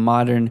it to the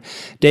modern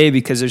day?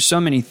 Because there's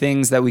so many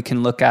things that we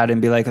can look at and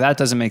be like, that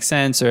doesn't make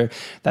sense, or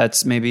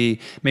that's maybe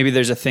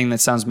there's a thing that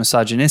sounds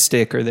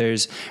misogynistic, or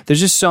there's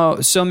just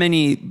so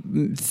many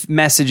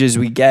messages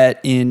we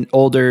get in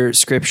older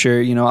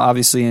scripture,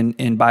 obviously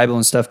in Bible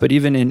and stuff, but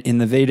even in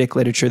the Vedic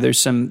literature, there's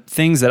some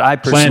things that I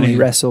personally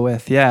wrestle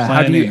with. Yeah.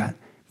 How do you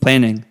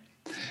planning?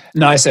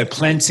 No, I said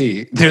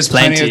plenty. There's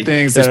plenty of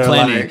things that are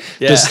like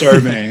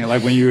disturbing.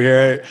 Like when you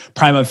hear it,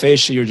 prima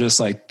facie, you're just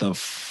like,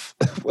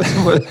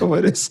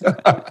 what is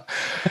that?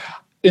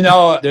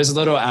 There's a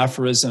little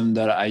aphorism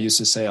that I used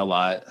to say a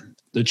lot.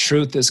 The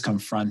truth is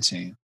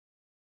confronting.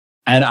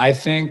 And I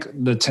think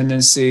the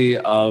tendency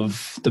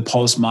of the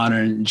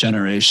postmodern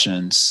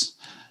generations,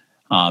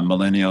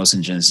 millennials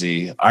and Gen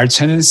Z, our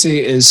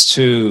tendency is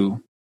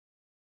to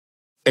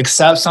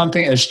accept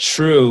something as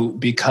true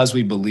because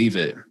we believe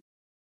it.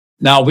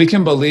 Now, we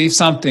can believe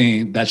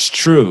something that's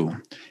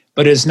true,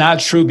 but it's not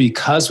true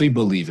because we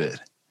believe it.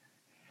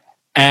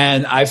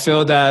 And I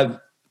feel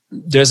that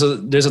there's a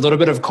little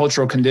bit of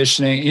cultural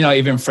conditioning,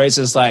 even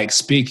phrases like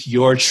speak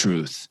your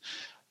truth.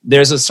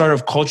 There's a sort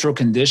of cultural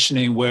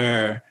conditioning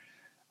where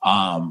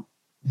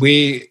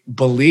we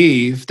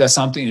believe that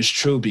something is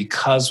true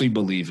because we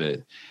believe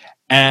it.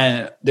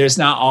 And there's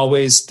not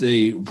always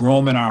the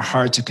room in our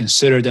heart to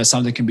consider that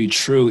something can be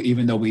true,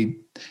 even though we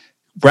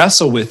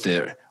wrestle with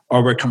it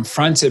or we're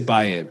confronted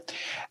by it.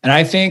 And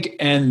I think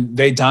in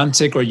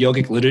Vedantic or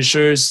yogic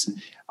literatures,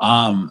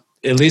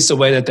 at least the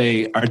way that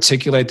they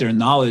articulate their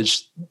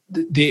knowledge,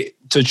 the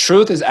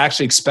truth is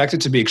actually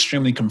expected to be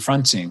extremely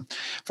confronting.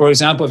 For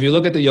example, if you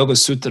look at the Yoga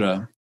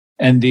Sutra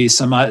and the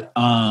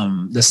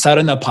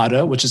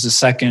Saranapada, which is the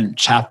second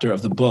chapter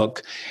of the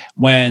book,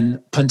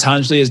 when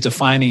Patanjali is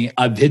defining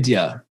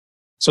avidya.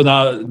 So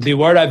now the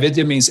word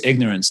avidya means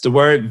ignorance. The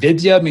word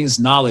vidya means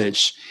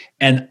knowledge.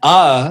 And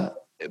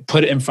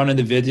put in front of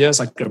the vidya is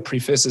like a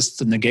prefix, is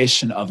the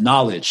negation of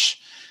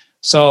knowledge.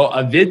 So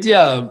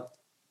avidya,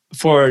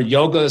 for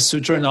Yoga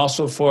Sutra and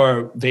also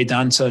for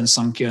Vedanta and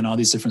Sankhya and all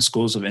these different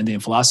schools of Indian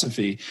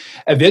philosophy,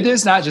 avidya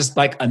is not just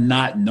like a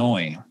not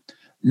knowing.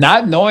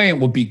 Not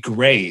knowing would be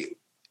great.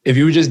 If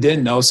you just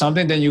didn't know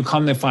something, then you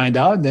come to find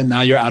out, and then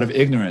now you're out of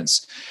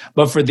ignorance.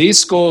 But for these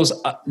schools,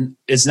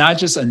 it's not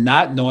just a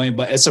not knowing,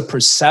 but it's a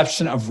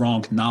perception of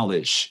wrong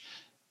knowledge.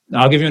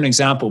 Now, I'll give you an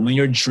example. When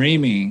you're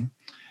dreaming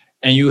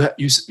and you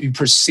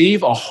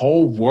perceive a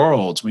whole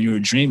world when you're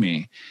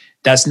dreaming,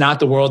 that's not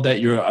the world that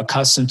you're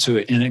accustomed to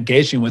and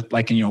engaging with,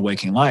 like in your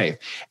waking life.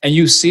 And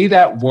you see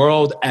that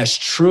world as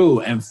true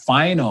and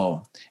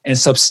final and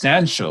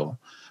substantial,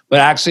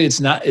 but actually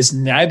it's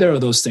neither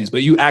of those things,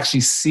 but you actually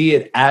see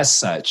it as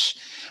such.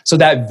 So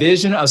that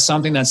vision of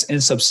something that's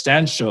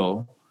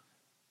insubstantial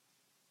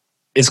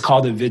is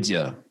called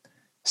avidya.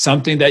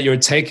 Something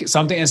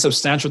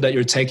insubstantial that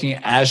you're taking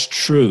as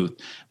truth,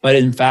 but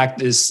in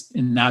fact is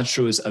not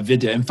true, is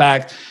avidya. In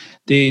fact,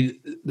 the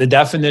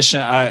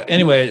definition,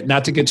 anyway,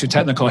 not to get too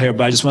technical here,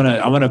 but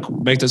I want to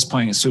make this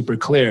point super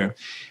clear.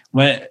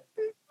 When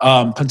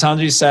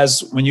Patanjali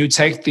says, when you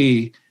take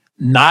the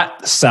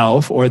not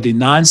self or the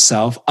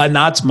non-self,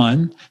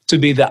 anatman, to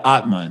be the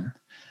atman.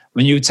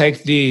 When you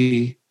take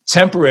the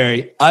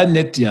temporary,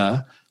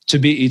 anitya, to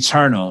be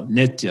eternal,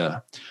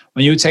 nitya.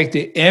 When you take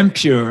the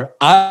impure,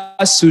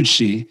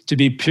 asuchi, to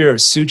be pure,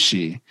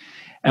 suchi.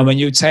 And when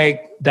you take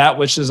that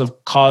which is a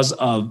cause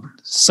of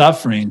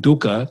suffering,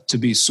 dukkha, to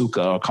be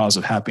sukha, or cause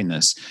of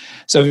happiness.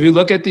 So if you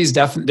look at these,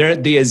 they're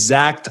the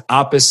exact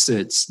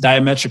opposites,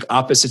 diametric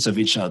opposites of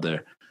each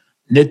other.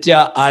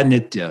 Nitya,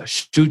 anitya,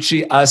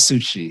 shuchi,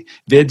 asuchi,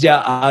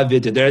 vidya,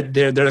 avidya.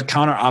 They're the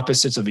counter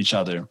opposites of each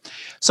other.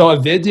 So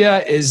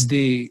avidya is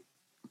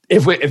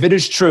if it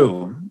is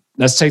true,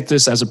 let's take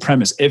this as a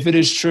premise. If it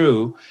is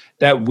true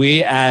that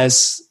we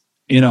as,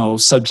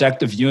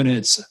 subjective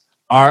units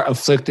are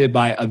afflicted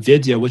by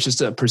avidya, which is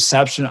the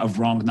perception of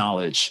wrong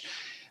knowledge,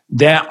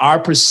 then our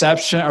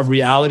perception of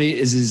reality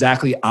is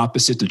exactly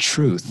opposite to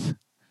truth,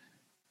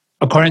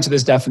 according to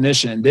this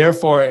definition.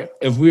 Therefore,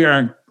 if we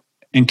are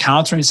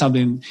encountering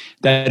something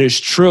that is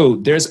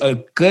true, there's a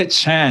good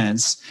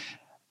chance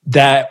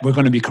that we're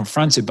going to be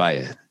confronted by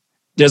it.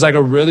 There's like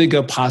a really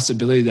good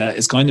possibility that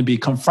it's going to be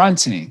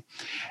confronting.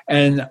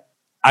 And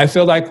I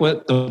feel like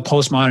with the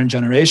postmodern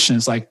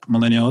generations, like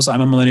millennials, I'm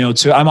a millennial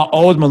too. I'm an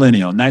old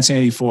millennial,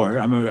 1984.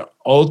 I'm an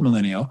old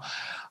millennial.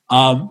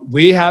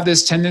 We have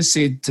this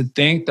tendency to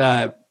think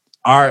that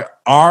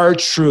our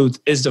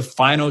truth is the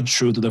final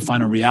truth or the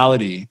final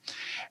reality.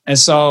 And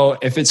so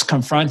if it's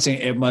confronting,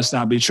 it must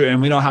not be true.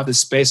 And we don't have the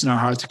space in our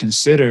heart to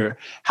consider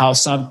how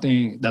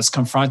something that's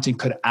confronting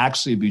could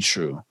actually be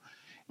true.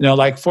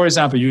 Like, for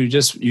example, you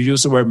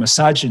use the word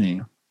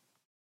misogyny.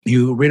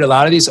 You read a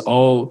lot of these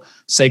old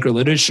sacred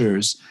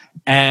literatures,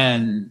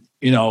 and,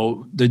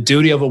 the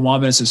duty of a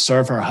woman is to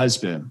serve her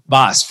husband.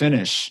 Boss,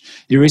 finish.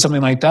 You read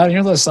something like that, and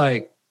you're just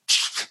like,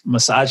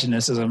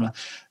 misogynism,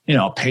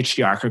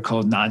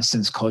 patriarchal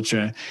nonsense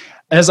culture.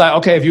 And it's like,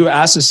 okay, if you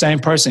ask the same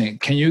person,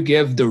 can you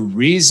give the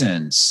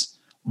reasons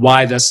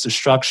why that's the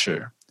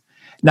structure?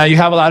 Now, you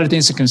have a lot of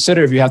things to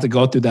consider if you have to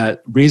go through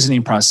that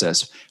reasoning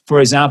process.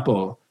 For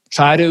example,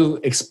 try to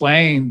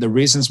explain the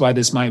reasons why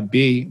this might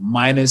be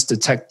minus the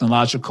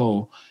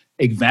technological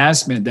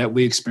advancement that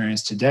we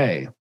experience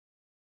today.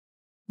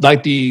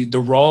 Like the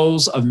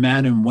roles of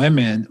men and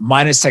women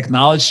minus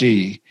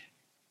technology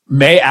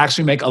may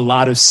actually make a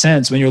lot of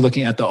sense when you're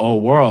looking at the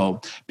old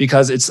world,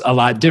 because it's a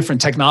lot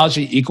different.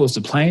 Technology equals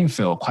the playing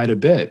field quite a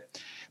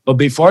bit. But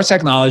before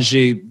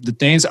technology, the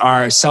things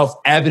are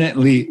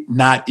self-evidently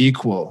not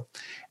equal.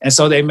 And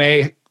so they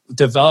may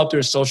develop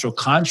their social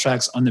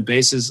contracts on the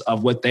basis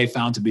of what they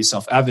found to be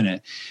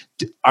self-evident.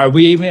 Are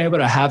we even able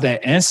to have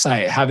that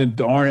insight, having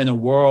born in a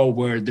world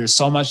where there's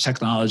so much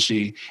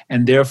technology,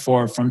 and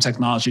therefore from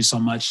technology so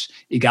much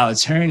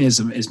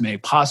egalitarianism is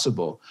made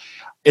possible?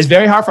 It's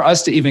very hard for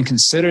us to even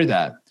consider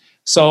that.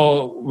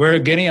 So we're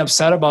getting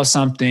upset about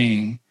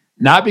something,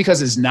 not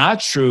because it's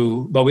not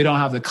true, but we don't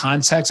have the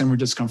context and we're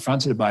just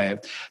confronted by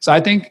it. So I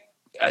think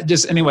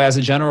just anyway, as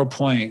a general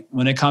point,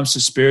 when it comes to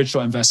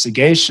spiritual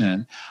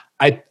investigation,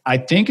 I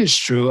think it's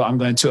true. I'm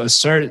going to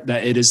assert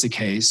that it is the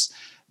case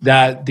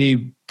that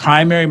the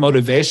primary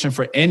motivation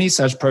for any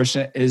such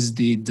person is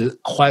the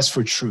quest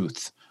for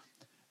truth.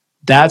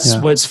 That's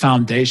what's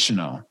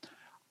foundational.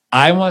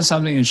 I want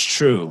something that's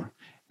true.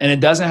 And it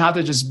doesn't have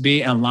to just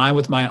be in line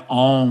with my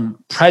own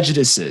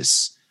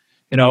prejudices.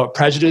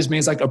 Prejudice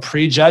means like a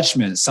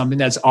prejudgment, something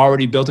that's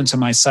already built into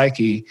my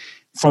psyche.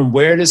 From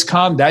where it has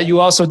come, that you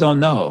also don't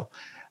know.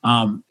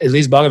 At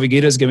least Bhagavad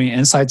Gita is giving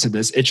insight to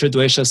this. Itra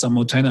dvesha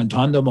samutena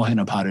dvanda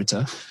mohena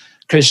parita.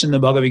 Krishna in the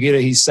Bhagavad Gita,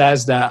 he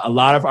says that a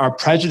lot of our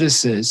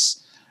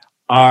prejudices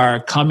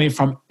are coming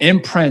from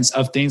imprints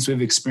of things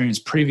we've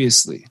experienced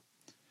previously.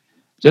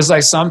 Just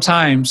like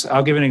sometimes,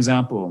 I'll give an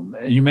example.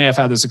 You may have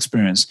had this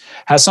experience.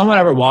 Has someone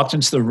ever walked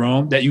into the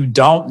room that you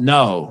don't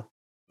know,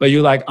 but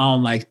you're like, I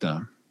don't like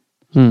them?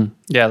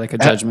 Yeah, like a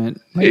judgment.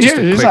 Like just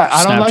a quick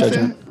I don't like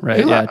judgment. Them.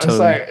 Right, yeah, it's totally.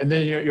 like, and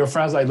then your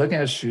friend's like looking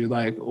at you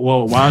like,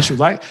 well, why don't you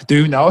like,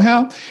 do you know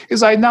him?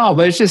 He's like, no,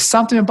 but it's just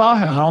something about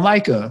him. I don't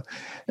like him.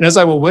 And it's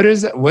like, well, what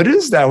is that? What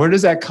is that? Where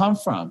does that come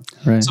from?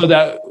 Right. So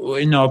that,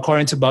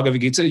 according to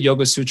Bhagavad Gita,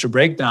 Yoga Sutra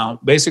breakdown,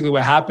 basically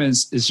what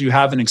happens is you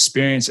have an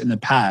experience in the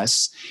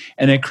past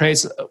and it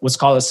creates what's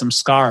called a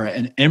samskara,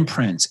 an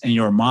imprint in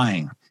your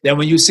mind. Then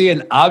when you see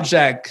an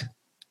object,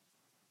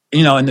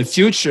 in the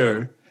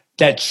future,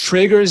 that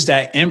triggers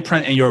that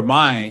imprint in your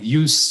mind,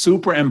 you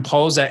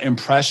superimpose that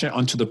impression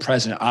onto the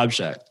present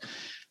object.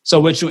 So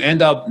what you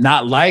end up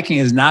not liking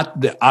is not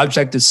the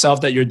object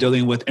itself that you're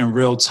dealing with in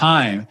real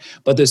time,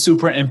 but the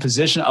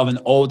superimposition of an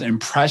old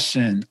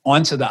impression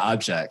onto the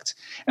object.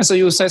 And so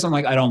you will say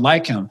something like, I don't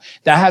like him.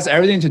 That has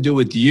everything to do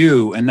with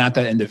you and not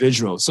that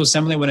individual. So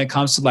similarly, when it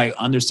comes to like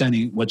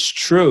understanding what's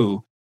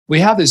true, we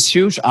have this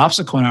huge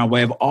obstacle in our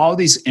way of all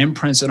these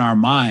imprints in our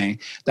mind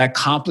that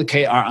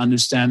complicate our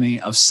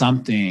understanding of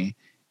something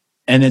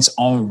in its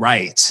own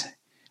right?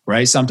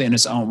 Something in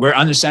its own. We're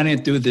understanding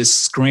it through this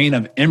screen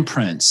of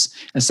imprints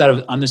instead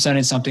of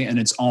understanding something in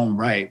its own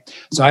right.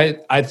 So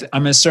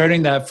I'm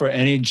asserting that for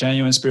any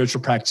genuine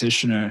spiritual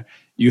practitioner,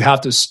 you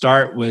have to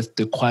start with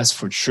the quest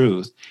for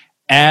truth,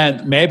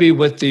 and maybe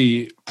with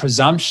the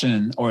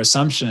presumption or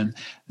assumption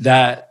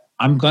that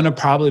I'm going to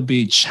probably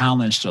be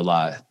challenged a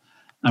lot.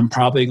 I'm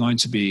probably going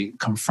to be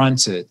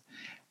confronted.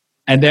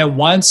 And then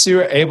once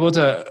you're able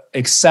to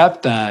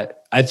accept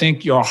that, I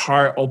think your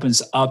heart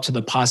opens up to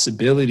the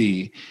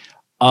possibility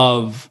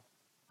of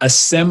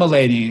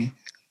assimilating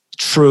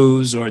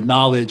truths or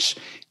knowledge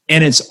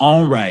in its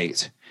own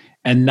right,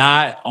 and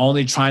not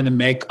only trying to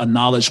make a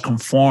knowledge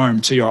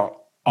conform to your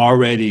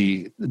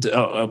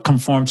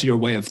conform to your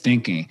way of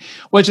thinking,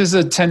 which is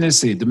a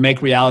tendency to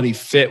make reality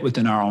fit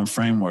within our own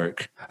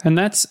framework. And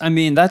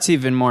that's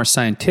even more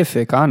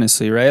scientific,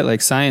 honestly, right?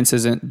 Like science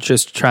isn't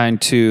just trying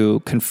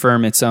to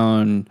confirm its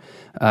own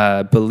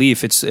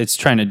belief; it's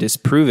trying to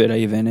disprove it.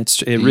 Even it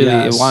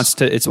wants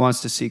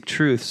to seek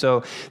truth.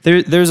 So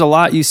there's a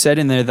lot you said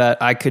in there that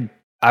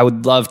I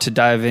would love to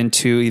dive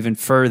into even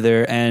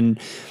further. And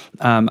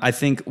I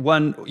think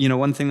one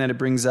thing that it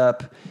brings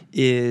up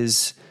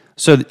is.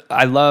 So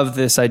I love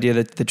this idea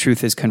that the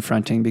truth is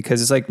confronting,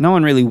 because it's like no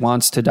one really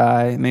wants to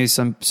die. Maybe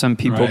some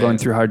people going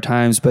through hard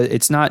times, but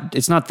it's not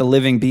the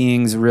living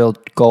being's real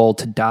goal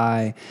to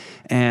die.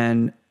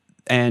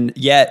 And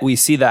yet we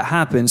see that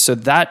happen. So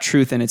that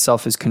truth in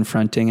itself is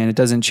confronting, and it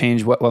doesn't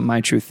change what my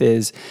truth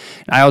is.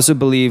 I also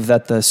believe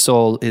that the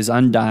soul is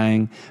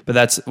undying,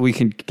 but we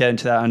can get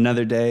into that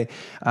another day.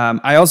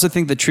 I also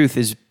think the truth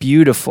is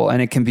beautiful,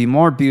 and it can be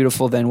more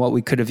beautiful than what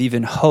we could have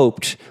even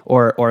hoped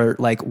or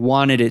like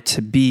wanted it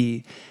to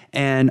be.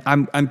 And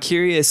I'm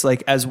curious,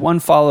 like as one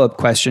follow-up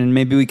question,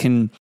 maybe we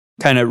can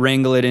kind of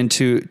wrangle it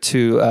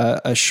into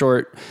a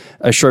short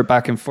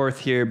back and forth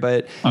here.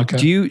 But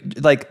do you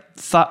like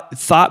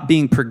thought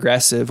being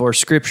progressive, or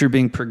scripture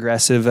being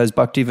progressive, as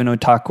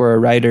Bhaktivinoda Thakur, a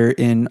writer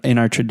in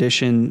our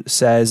tradition,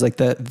 says, like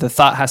the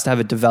thought has to have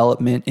a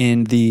development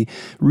in the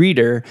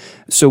reader.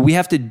 So we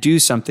have to do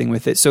something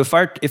with it. So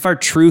if our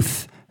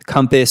truth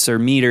compass or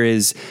meter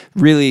is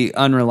really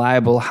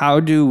unreliable, how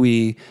do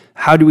we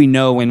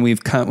know when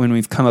we've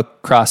come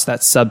across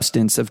that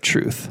substance of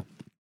truth?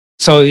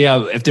 So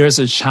yeah, if there's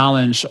a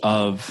challenge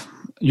of,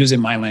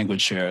 using my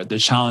language here, the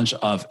challenge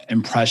of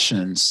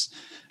impressions,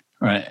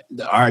 right?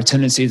 Our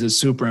tendency to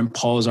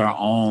superimpose our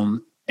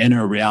own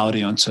inner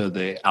reality onto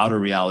the outer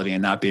reality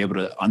and not be able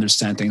to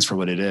understand things for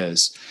what it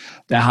is.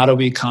 Then how do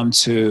we come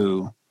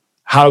to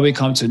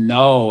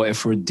know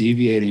if we're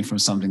deviating from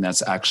something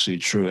that's actually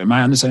true? Am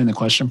I understanding the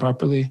question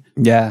properly?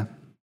 Yeah.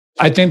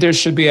 I think there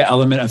should be an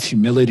element of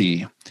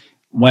humility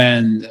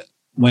when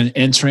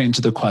entering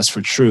into the quest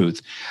for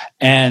truth.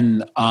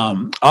 And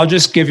I'll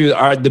just give you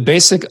the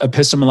basic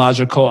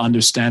epistemological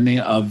understanding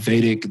of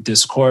Vedic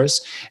discourse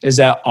is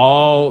that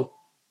all,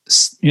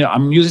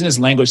 I'm using this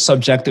language,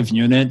 subjective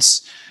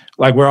units,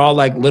 like we're all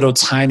like little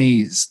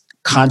tiny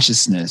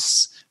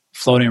consciousness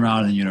floating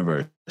around in the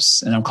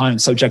universe. And I'm calling them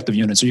subjective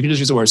units. So you can just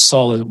use the word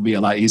soul, it would be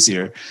a lot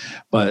easier.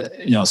 But,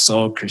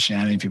 soul,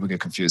 Christianity, people get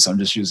confused. So I'm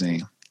just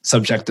using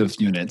subjective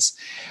units.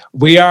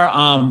 We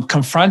are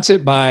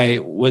confronted by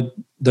what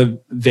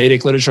the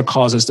Vedic literature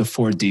calls as the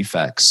 4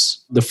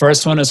 defects. The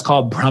first one is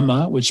called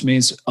Brahma, which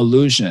means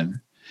illusion.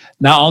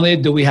 Not only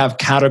do we have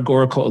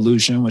categorical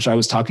illusion, which I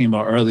was talking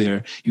about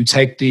earlier, you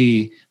take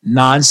the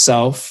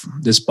non-self,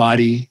 this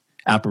body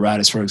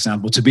apparatus, for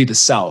example, to be the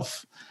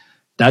self.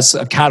 That's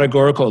a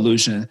categorical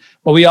illusion.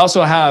 But we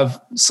also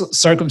have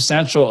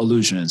circumstantial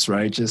illusions,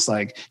 right? Just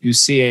like you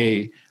see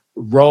a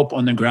rope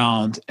on the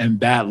ground and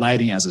bad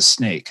lighting as a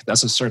snake.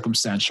 That's a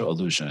circumstantial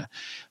illusion.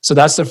 So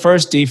that's the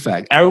first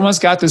defect. Everyone's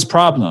got this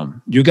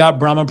problem. You got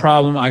Brahma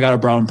problem. I got a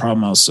Brahma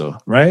problem also,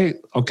 right?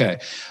 Okay.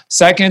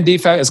 Second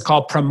defect is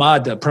called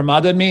pramada.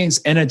 Pramada means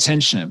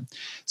inattention.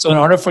 So in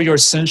order for your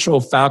central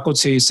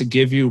faculties to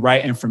give you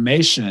right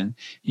information,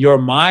 your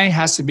mind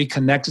has to be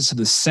connected to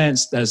the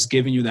sense that's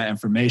giving you that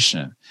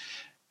information.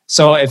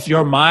 So if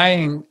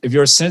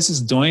your sense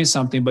is doing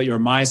something, but your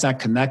mind's not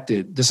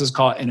connected, this is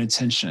called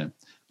inattention.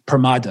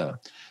 Pramada.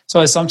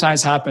 So it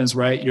sometimes happens,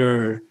 right?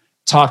 You're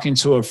talking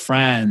to a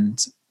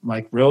friend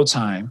like real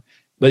time,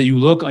 but you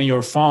look on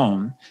your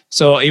phone.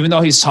 So even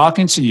though he's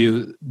talking to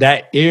you,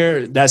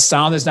 that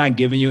sound is not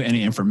giving you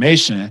any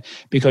information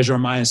because your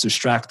mind is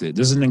distracted.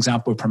 This is an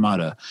example of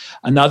pramada.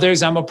 Another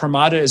example of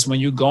pramada is when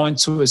you go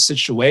into a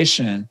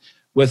situation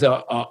with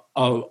a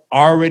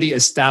already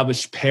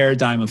established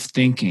paradigm of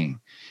thinking,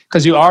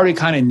 because you already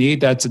kind of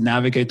need that to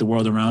navigate the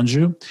world around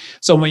you.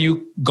 So when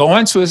you go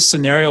into a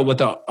scenario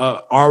with a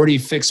already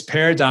fixed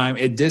paradigm,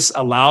 it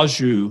disallows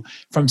you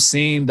from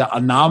seeing the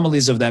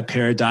anomalies of that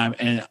paradigm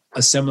and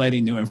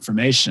assimilating new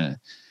information,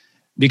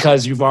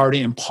 because you've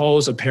already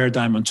imposed a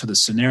paradigm onto the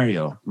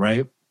scenario,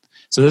 right?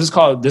 So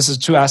this is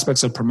 2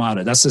 aspects of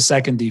pramada. That's the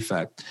second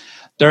defect.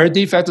 Third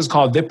defect is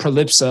called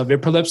vipralipsa.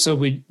 Vipralipsa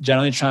we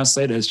generally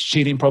translate as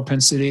cheating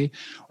propensity,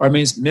 or it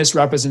means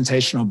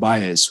misrepresentational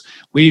bias.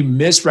 We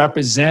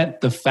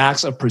misrepresent the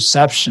facts of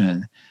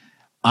perception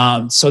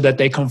so that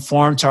they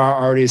conform to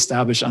our already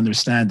established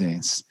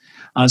understandings.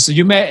 So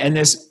you may, and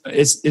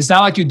it's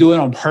not like you do it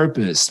on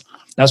purpose.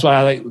 That's why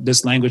I like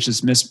this language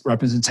is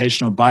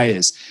misrepresentational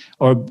bias,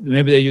 or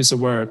maybe they use the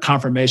word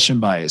confirmation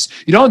bias.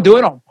 You don't do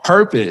it on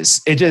purpose.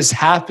 It just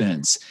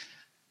happens.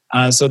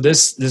 So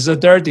this is a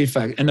third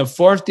defect. And the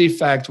fourth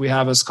defect we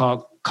have is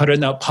called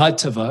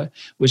karanapatava,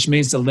 which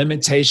means the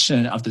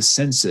limitation of the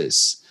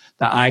senses.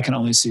 The eye can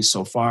only see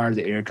so far,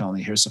 the ear can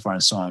only hear so far,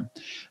 and so on.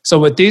 So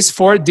with these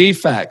 4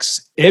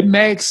 defects,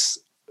 these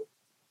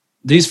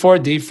 4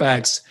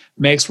 defects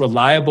makes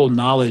reliable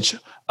knowledge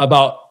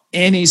about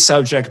any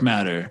subject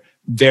matter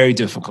very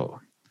difficult.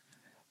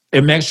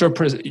 It makes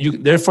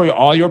therefore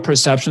all your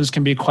perceptions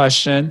can be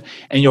questioned,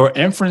 and your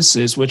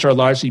inferences, which are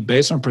largely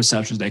based on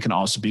perceptions, they can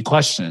also be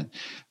questioned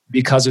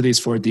because of these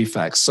 4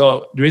 defects.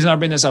 So the reason I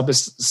bring this up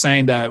is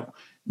saying that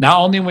not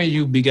only when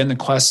you begin the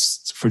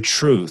quest for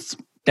truth,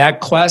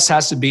 that quest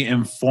has to be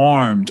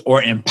informed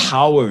or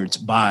empowered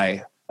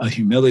by a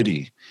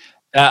humility.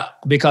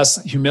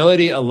 Because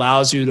humility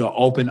allows you to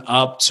open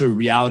up to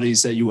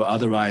realities that you would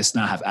otherwise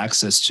not have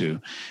access to.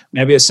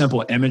 Maybe a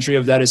simple imagery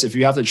of that is if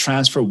you have to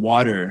transfer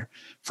water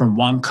from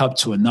one cup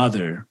to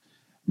another,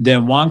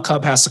 then one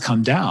cup has to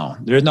come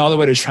down. There's no other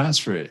way to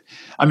transfer it.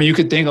 I mean, you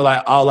could think of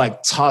I'll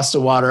toss the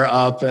water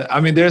up.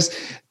 I mean, that's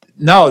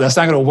not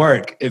going to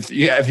work. If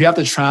you have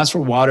to transfer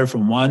water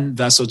from one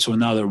vessel to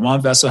another, one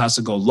vessel has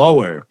to go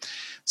lower.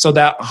 So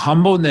that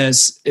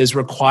humbleness is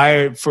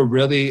required for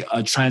really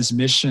a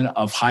transmission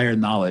of higher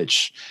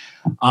knowledge.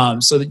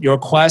 So that your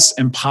quest,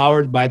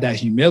 empowered by that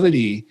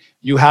humility,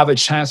 you have a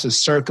chance to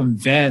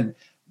circumvent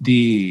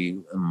the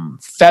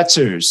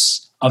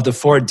fetters of the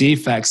 4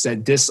 defects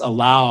that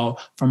disallow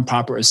from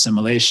proper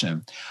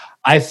assimilation.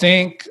 I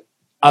think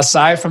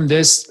aside from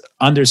this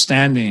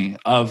understanding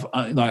of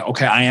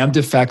okay, I am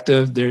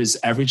defective, there's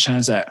every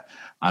chance that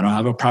I don't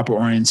have a proper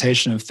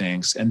orientation of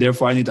things, and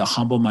therefore I need to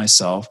humble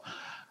myself.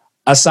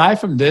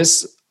 Aside from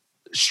this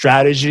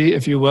strategy,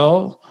 if you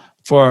will,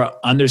 for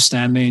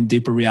understanding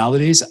deeper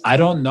realities, I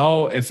don't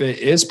know if it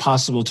is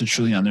possible to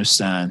truly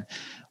understand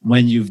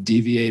when you've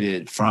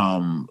deviated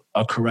from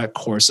a correct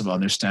course of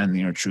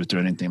understanding or truth or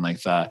anything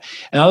like that.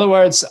 In other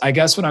words, I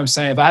guess what I'm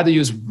saying, if I had to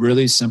use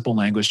really simple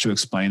language to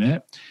explain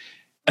it,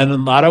 in a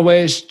lot of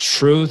ways,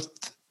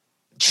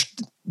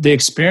 the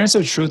experience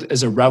of truth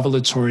is a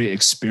revelatory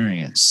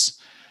experience.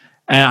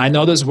 And I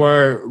know this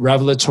word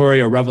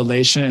revelatory or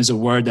revelation is a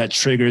word that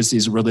triggers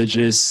these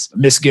religious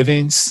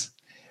misgivings.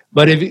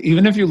 But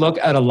even if you look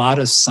at a lot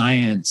of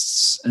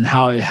science and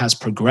how it has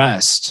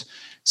progressed,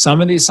 some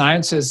of these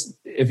scientists,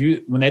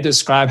 when they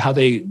describe how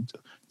they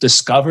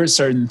discover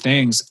certain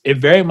things, it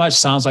very much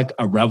sounds like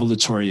a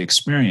revelatory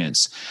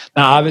experience.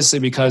 Now, obviously,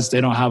 because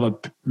they don't have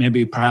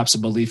perhaps a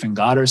belief in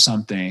God or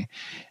something,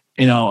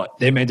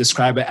 they may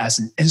describe it as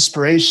an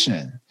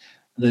inspiration,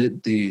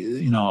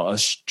 a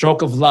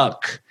stroke of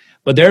luck.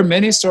 But there are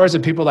many stories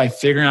of people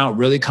figuring out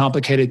really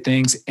complicated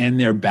things in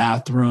their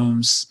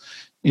bathrooms,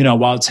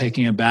 while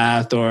taking a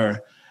bath.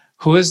 Or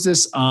who is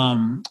this?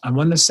 I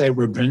want to say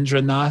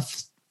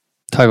Rabindranath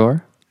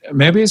Tagore.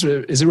 maybe is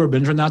it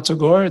Rabindranath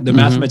Tagore, the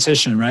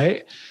mathematician,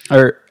 right?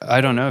 Or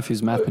I don't know if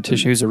he's a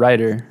mathematician. He was a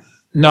writer.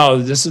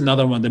 No, this is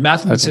another one. The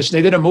mathematician.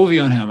 Okay. They did a movie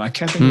on him. I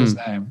can't think of his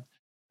name.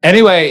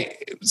 Anyway,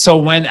 so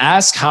when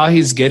asked how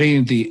he's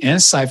getting the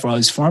insight for all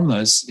these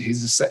formulas,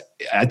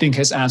 I think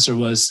his answer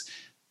was,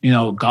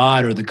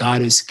 God or the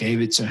goddess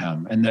gave it to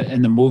him. And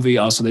in the movie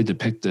also they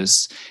depict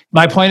this.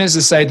 My point is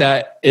to say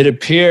that it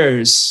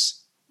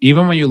appears,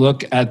 even when you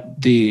look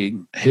at the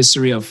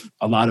history of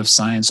a lot of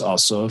science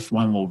also, if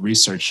one will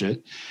research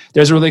it,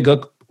 there's a really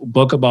good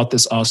book about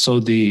this also,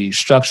 The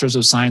Structures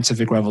of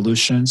Scientific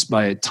Revolutions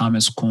by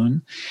Thomas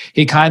Kuhn.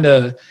 He kind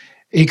of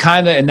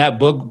in that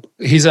book,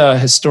 he's a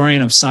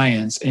historian of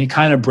science, and he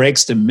kind of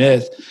breaks the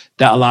myth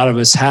that a lot of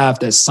us have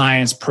that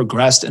science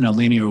progressed in a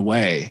linear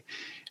way,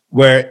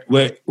 where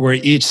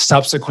each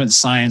subsequent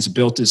science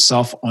built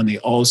itself on the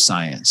old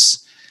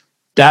science.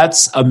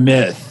 That's a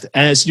myth.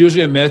 And it's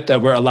usually a myth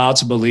that we're allowed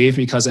to believe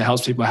because it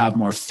helps people have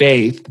more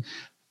faith,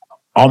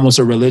 almost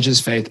a religious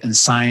faith in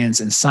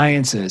science and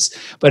scientists.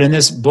 But in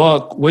this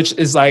book, which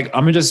is like,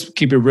 I'm gonna just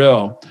keep it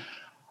real,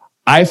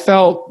 I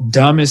felt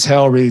dumb as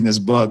hell reading this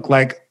book.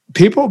 Like,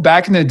 people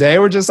back in the day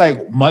were just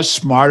like much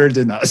smarter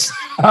than us.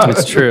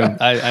 It's true.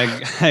 I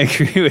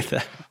agree with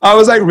that. I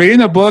was like reading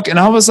the book and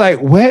I was like,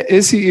 what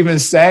is he even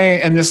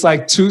saying? And there's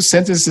like 2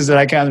 sentences that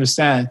I can't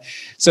understand.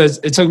 So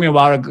it took me a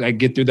while to like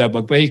get through that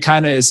book, but he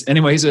kind of is,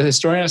 anyway, he's a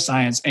historian of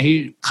science, and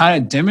he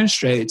kind of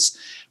demonstrates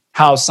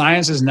how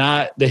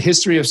the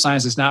history of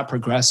science is not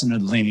progressed in a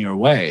linear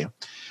way,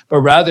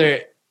 but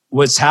rather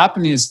what's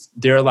happening is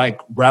they're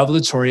like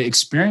revelatory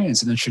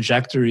experience in the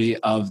trajectory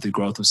of the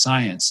growth of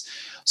science.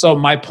 So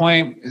my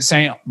point,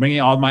 bringing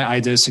all my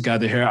ideas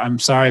together here, I'm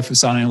sorry for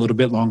sounding a little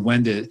bit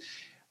long-winded,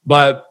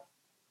 but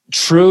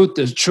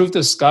the truth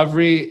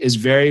discovery is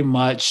very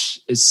much,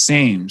 it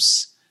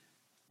seems,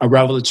 a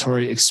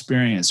revelatory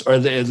experience, or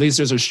at least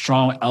there's a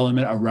strong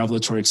element of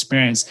revelatory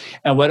experience.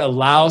 And what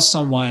allows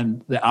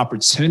someone the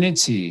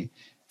opportunity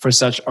for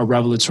such a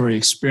revelatory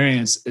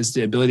experience is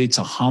the ability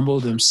to humble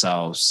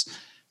themselves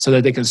so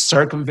that they can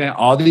circumvent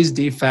all these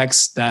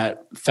defects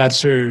that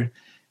fetter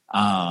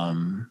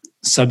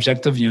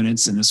subjective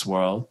units in this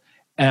world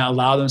and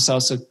allow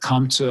themselves to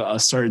come to a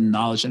certain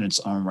knowledge in its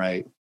own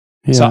right.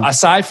 Yeah. So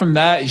aside from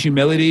that,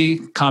 humility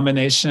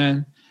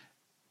combination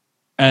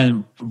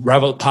and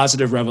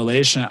positive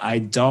revelation, I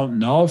don't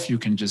know if you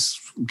can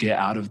just get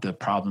out of the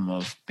problem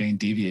of being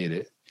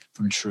deviated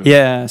from truth.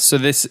 Yeah. So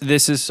this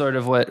is sort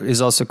of what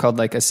is also called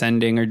like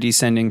ascending or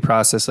descending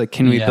process. Like,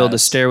 can we build a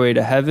stairway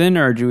to heaven,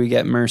 or do we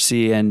get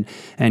mercy and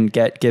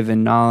get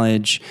given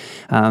knowledge?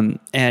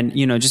 And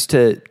just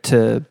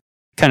to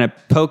kind of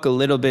poke a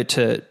little bit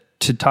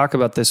to talk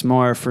about this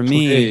more, for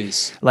me,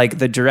 like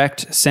the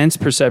direct sense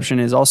perception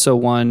is also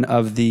one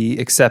of the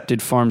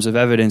accepted forms of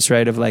evidence,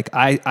 right? Of like,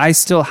 I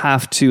still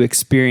have to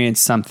experience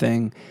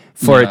something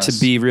for it to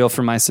be real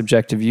for my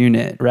subjective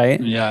unit,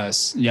 right?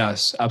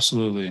 Yes,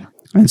 absolutely.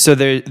 And so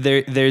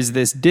there's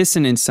this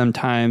dissonance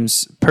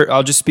sometimes.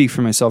 I'll just speak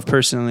for myself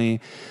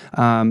personally,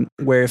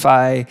 where if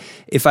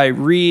I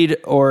read,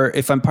 or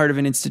if I'm part of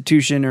an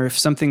institution, or if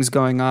something's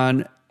going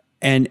on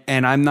and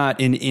I'm not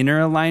in inner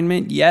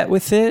alignment yet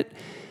with it,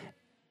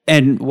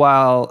 and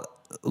while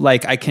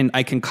like I can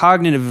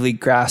cognitively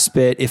grasp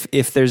it,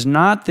 if there's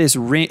not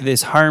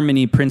this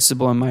harmony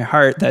principle in my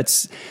heart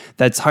that's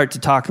hard to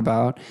talk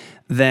about,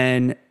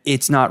 then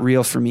it's not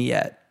real for me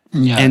yet.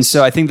 Yes. And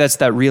so I think that's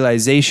that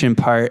realization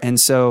part. And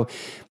so,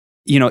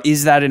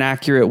 is that an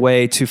accurate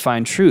way to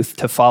find truth,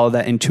 to follow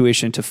that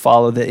intuition, to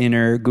follow the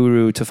inner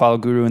guru, to follow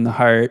guru in the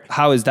heart?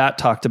 How is that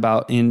talked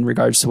about in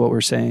regards to what we're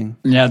saying?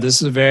 Yeah,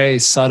 this is a very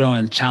subtle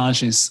and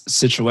challenging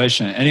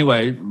situation.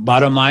 Anyway,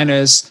 bottom line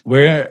is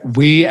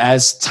we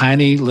as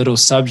tiny little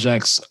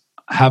subjects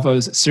have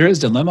a serious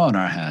dilemma on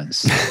our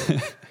hands.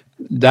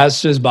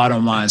 That's just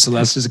bottom line. So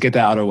let's just get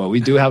that out of the way. We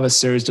do have a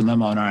serious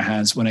dilemma on our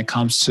hands when it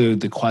comes to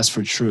the quest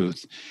for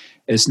truth.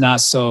 It's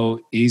not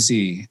so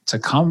easy to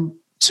come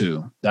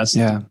to. That's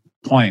the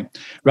point.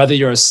 Whether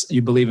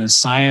you believe in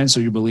science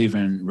or you believe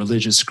in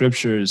religious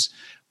scriptures,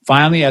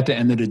 finally, at the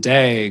end of the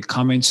day,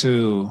 coming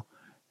to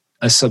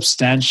a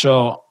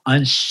substantial,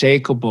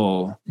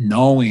 unshakable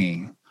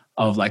knowing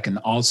of like an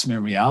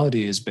ultimate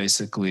reality is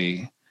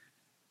basically,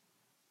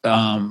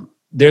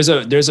 there's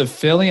a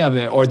feeling of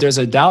it, or there's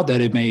a doubt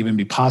that it may even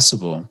be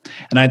possible.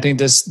 And I think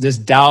this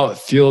doubt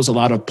fuels a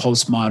lot of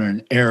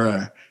postmodern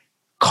era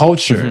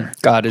culture. Mm-hmm.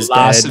 God is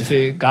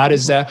philosophy, dead. God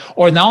is dead.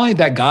 Or not only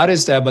that God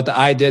is dead, but the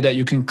idea that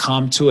you can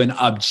come to an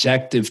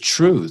objective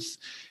truth.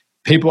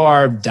 People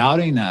are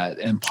doubting that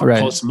in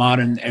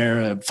postmodern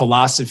era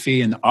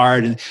philosophy and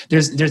art. And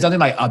there's nothing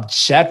like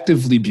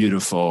objectively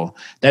beautiful.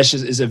 That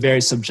just is a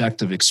very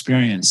subjective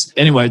experience.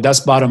 Anyway,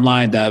 that's bottom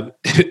line, that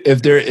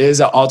if there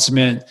is an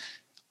ultimate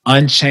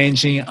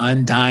unchanging,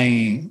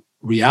 undying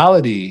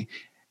reality,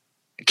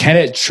 can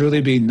it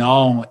truly be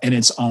known in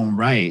its own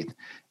right?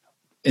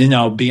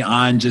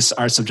 Beyond just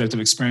our subjective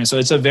experience. So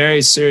it's a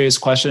very serious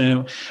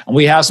question. And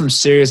we have some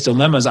serious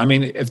dilemmas. I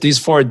mean, if these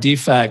 4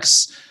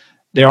 defects,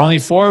 there are only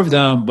 4 of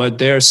them, but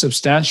they're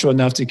substantial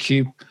enough to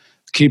keep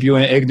keep you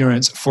in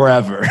ignorance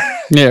forever.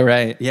 Yeah,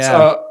 right.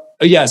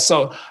 Yeah.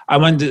 So I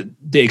wanted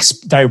the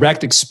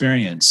direct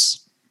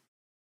experience.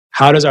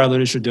 How does our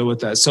literature deal with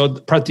that? So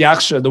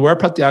pratyaksha, the word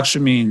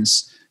pratyaksha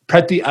means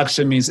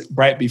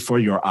right before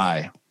your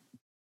eye.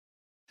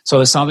 So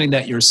it's something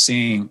that you're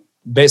seeing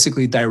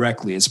basically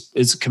directly.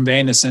 It's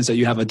conveying the sense that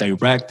you have a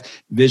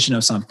direct vision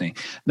of something.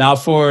 Now,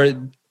 for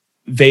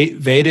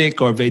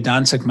Vedic or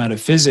Vedantic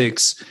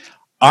metaphysics,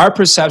 our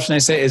perception, I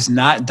say, is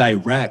not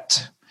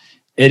direct.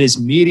 It is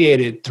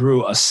mediated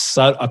through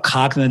a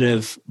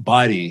cognitive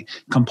body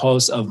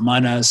composed of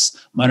manas.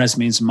 Manas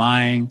means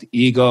mind,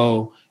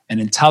 ego, and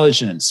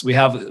intelligence. We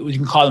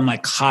can call them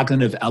like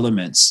cognitive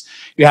elements.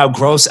 You have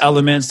gross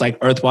elements like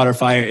earth, water,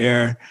 fire,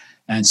 air,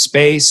 and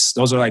space.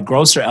 Those are like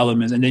grosser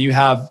elements. And then you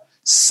have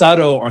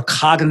subtle or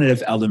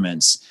cognitive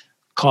elements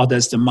called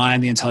as the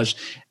mind, the intelligence.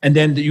 And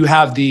then you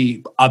have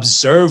the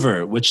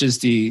observer, which is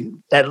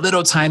that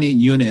little tiny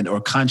unit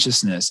or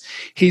consciousness.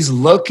 He's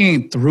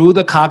looking through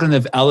the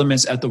cognitive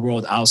elements at the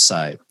world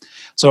outside.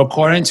 So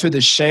according to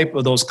the shape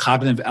of those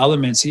cognitive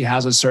elements, he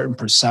has a certain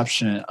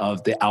perception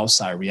of the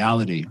outside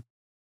reality.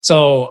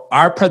 So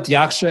our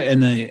pratyaksha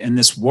in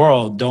this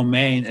world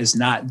domain is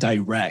not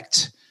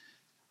direct.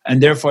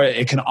 And therefore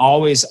it can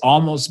almost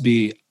always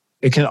be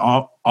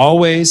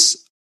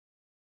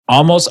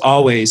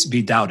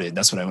doubted.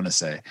 That's what I want to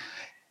say.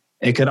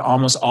 It can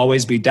almost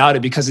always be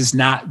doubted because it's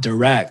not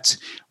direct.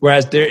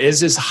 Whereas there is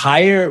this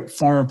higher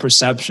form of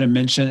perception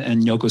mentioned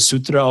in Yoga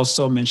Sutra,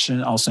 also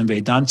mentioned also in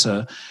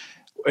Vedanta.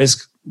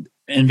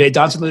 In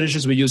Vedanta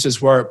literatures, we use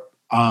this word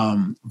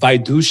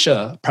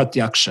Vaidusha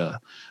Pratyaksha,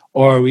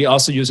 or we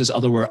also use this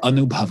other word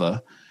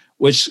Anubhava,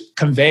 which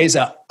conveys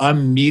an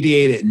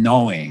unmediated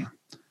knowing.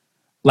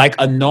 Like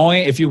a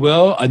knowing, if you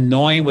will, a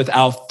knowing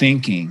without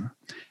thinking.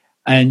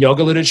 And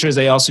yoga literatures,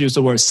 they also use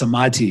the word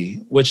samadhi,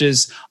 which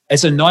is,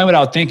 it's a knowing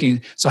without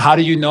thinking. So how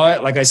do you know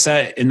it? Like I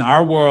said, in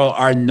our world,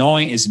 our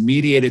knowing is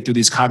mediated through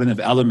these cognitive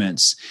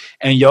elements.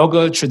 And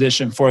yoga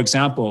tradition, for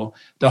example,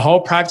 the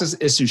whole practice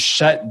is to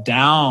shut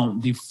down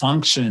the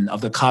function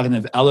of the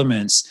cognitive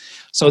elements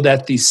so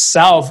that the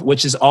self,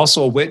 which is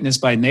also a witness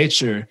by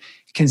nature,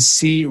 can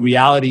see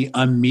reality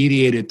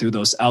unmediated through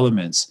those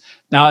elements.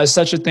 Now, is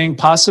such a thing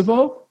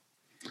possible?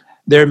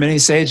 There are many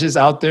sages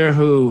out there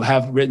who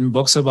have written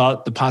books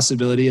about the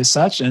possibility as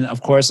such. And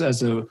of course,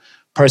 as a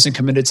person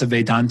committed to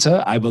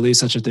Vedanta, I believe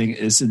such a thing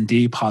is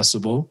indeed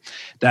possible,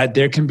 that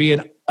there can be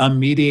an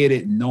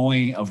unmediated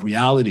knowing of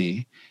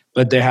reality,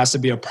 but there has to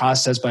be a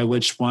process by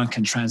which one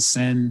can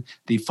transcend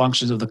the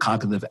functions of the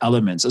cognitive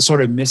elements, a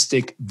sort of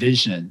mystic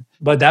vision.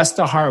 But that's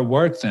the hard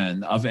work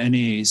then of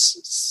any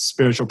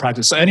spiritual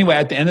practice. So anyway,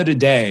 at the end of the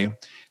day,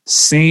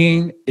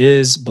 seeing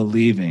is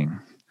believing.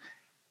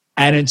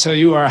 And until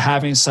you are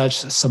having such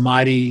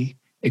samadhi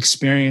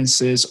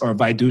experiences or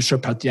Vaidusha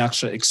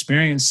Pratyaksha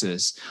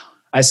experiences,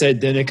 I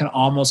said that it can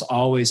almost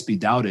always be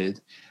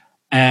doubted.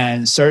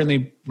 And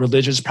certainly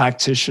religious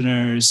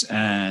practitioners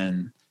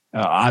and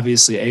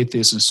obviously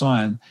atheists and so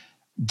on,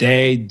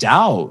 they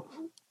doubt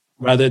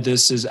whether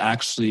this is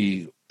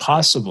actually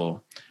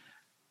possible.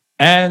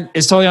 And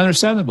it's totally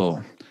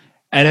understandable.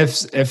 And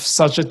if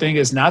such a thing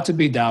is not to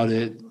be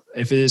doubted,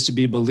 if it is to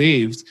be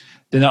believed,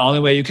 then the only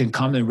way you can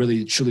come and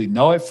really truly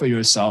know it for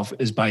yourself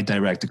is by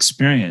direct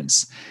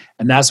experience.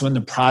 And that's when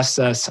the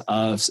process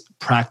of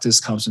practice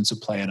comes into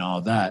play and all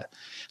of that.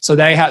 So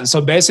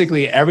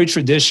basically every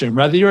tradition,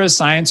 whether you're a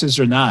scientist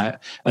or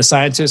not, a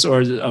scientist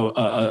or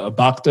a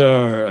bhakta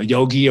or a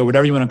yogi or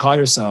whatever you want to call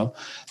yourself,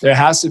 there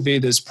has to be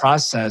this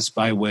process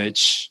by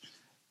which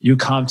you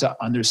come to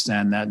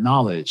understand that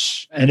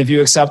knowledge. And if you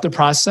accept the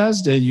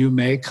process, then you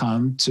may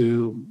come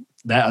to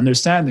that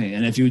understanding.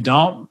 And if you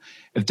don't,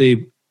 if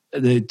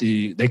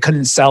they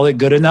couldn't sell it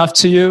good enough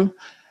to you,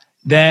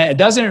 then it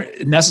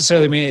doesn't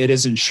necessarily mean it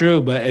isn't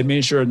true, but it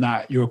means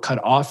you're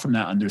cut off from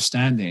that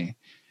understanding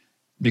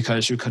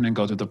because you couldn't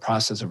go through the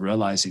process of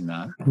realizing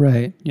that.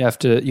 Right. You have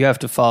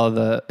to follow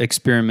the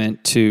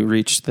experiment to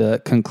reach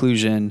the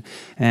conclusion.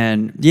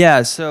 And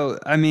yeah, so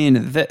I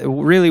mean,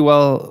 really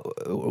well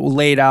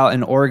laid out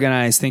and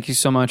organized. Thank you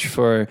so much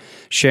for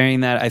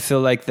sharing that. I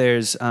feel like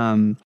there's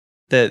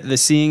the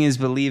seeing is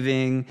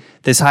believing.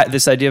 This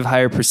idea of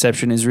higher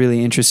perception is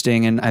really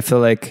interesting, and I feel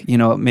like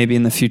maybe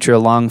in the future a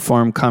long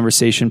form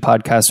conversation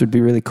podcast would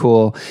be really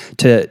cool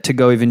to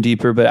go even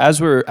deeper. But as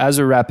we're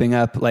wrapping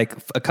up, like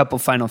a couple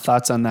final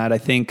thoughts on that. I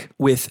think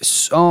with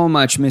so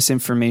much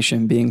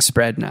misinformation being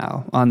spread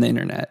now on the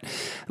internet,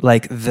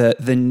 like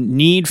the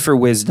need for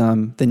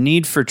wisdom, the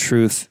need for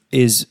truth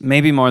is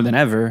maybe more than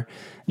ever.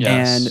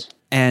 Yes.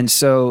 And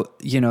so,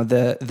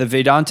 the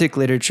Vedantic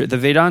literature, the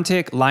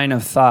Vedantic line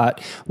of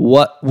thought,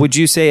 what would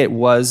you say it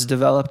was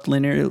developed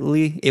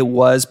linearly? It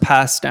was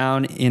passed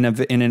down in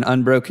an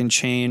unbroken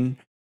chain?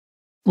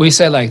 We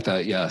say like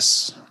that,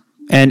 yes.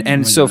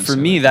 And so for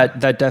me, that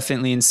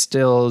definitely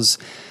instills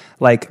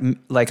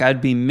like I'd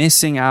be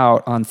missing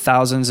out on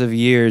thousands of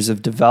years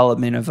of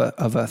development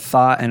of a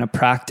thought and a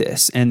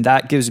practice. And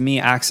that gives me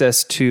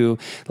access to,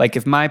 like,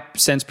 if my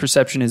sense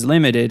perception is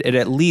limited, it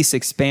at least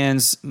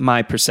expands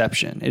my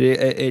perception.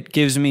 It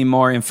gives me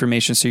more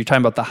information. So you're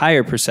talking about the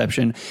higher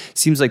perception.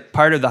 Seems like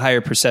part of the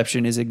higher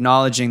perception is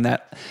acknowledging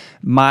that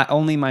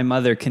only my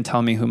mother can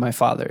tell me who my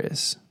father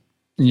is.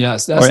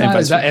 Yes,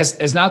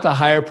 it's not the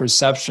higher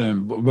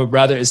perception, but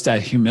rather it's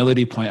that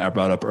humility point I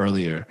brought up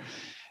earlier.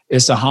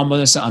 It's the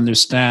humbleness to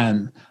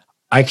understand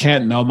I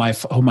can't know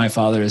who my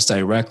father is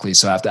directly,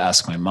 so I have to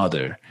ask my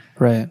mother.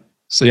 Right.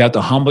 So you have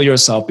to humble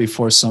yourself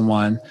before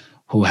someone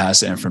who has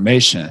the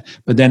information.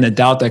 But then the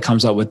doubt that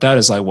comes up with that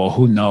is like, well,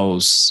 who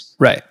knows?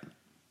 Right.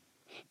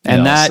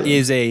 And that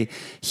is a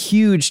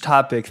huge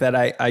topic that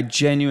I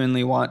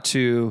genuinely want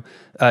to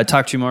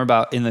talk to you more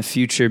about in the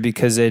future,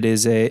 because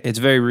it's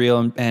very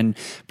real and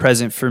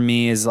present for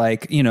me. Is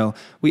like,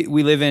 we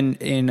live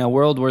in a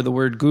world where the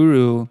word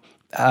guru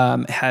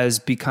has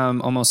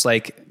become almost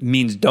like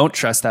means don't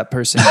trust that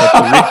person.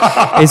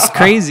 But it's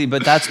crazy,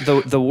 but that's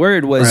the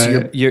word was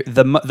right.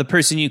 The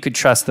person you could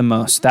trust the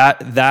most.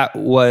 That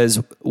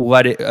was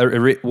what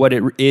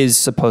it is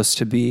supposed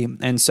to be.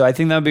 And so I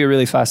think that would be a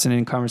really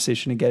fascinating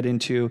conversation to get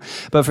into.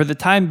 But for the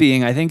time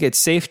being, I think it's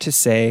safe to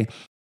say,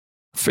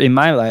 in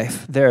my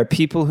life, there are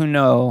people who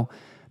know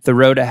the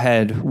road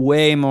ahead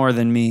way more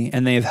than me,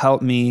 and they've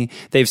helped me.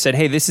 They've said,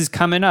 hey, this is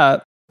coming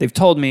up. They've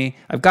told me,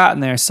 I've gotten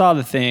there, saw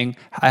the thing,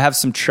 I have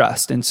some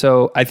trust. And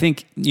so I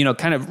think,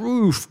 kind of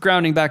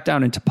grounding back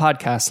down into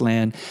podcast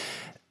land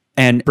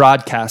and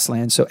broadcast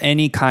land. So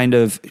any kind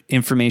of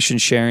information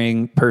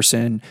sharing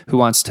person who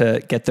wants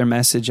to get their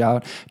message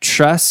out,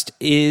 trust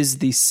is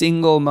the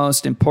single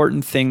most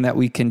important thing that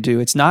we can do.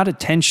 It's not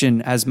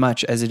attention as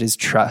much as it is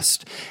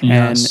trust.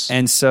 Yes.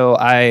 And so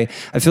I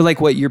feel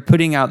like what you're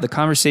putting out, the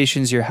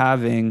conversations you're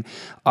having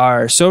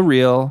are so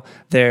real.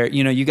 They're,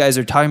 you guys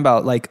are talking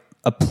about like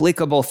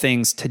applicable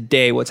things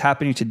today, what's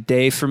happening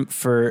today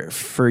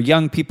for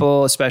young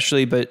people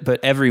especially, but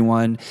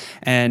everyone.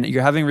 And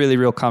you're having really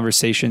real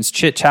conversations.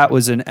 Chit Chat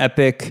was an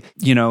epic,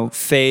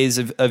 phase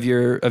of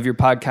your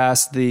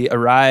podcast, the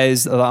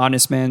Arise, the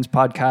Honest Man's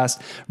podcast.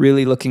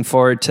 Really looking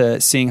forward to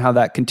seeing how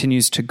that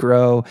continues to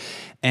grow.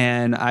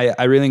 And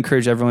I really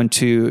encourage everyone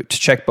to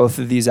check both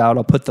of these out.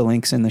 I'll put the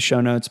links in the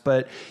show notes.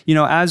 But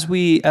as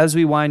we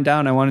wind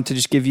down, I wanted to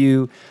just give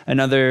you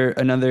another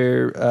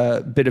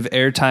bit of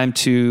airtime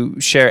to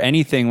share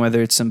anything,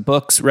 whether it's some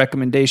books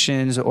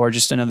recommendations or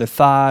just another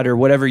thought or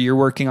whatever you're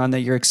working on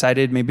that you're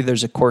excited. Maybe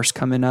there's a course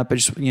coming up.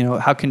 Just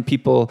how can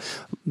people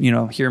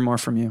hear more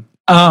from you?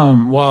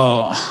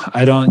 Well,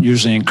 I don't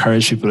usually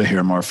encourage people to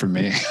hear more from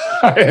me.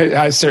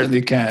 I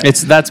certainly can't.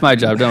 That's my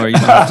job. Don't worry, you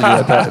don't have to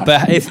do that.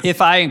 But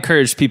if I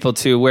encourage people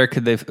to, where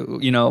could they?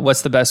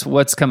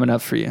 What's coming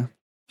up for you?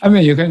 I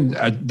mean, you can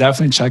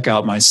definitely check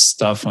out my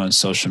stuff on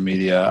social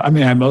media. I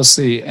mean,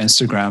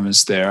 Instagram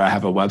is there. I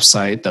have a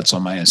website that's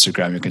on my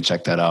Instagram. You can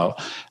check that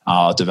out.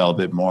 I'll develop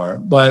it more.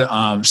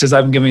 But since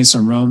I've been giving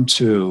some room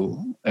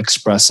to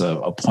express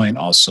a point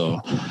also,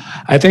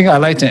 I think I'd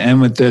like to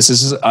end with this.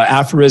 This is an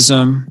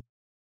aphorism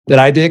that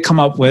I did come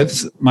up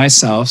with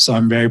myself, so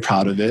I'm very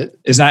proud of it.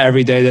 It's not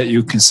every day that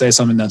you can say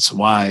something that's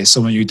wise, so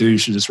when you do, you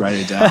should just write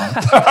it down.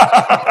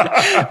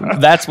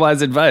 That's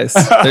wise advice.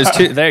 There's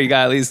two. There you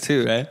got at least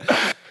two, right?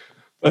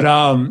 But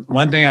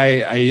one thing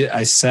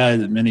I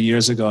said many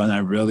years ago, and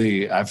I've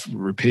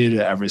repeated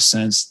it ever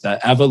since,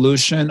 that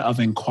evolution of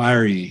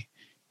inquiry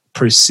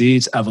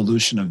precedes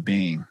evolution of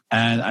being.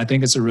 And I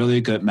think it's a really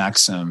good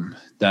maxim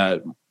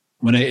that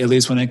at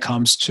least when it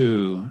comes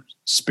to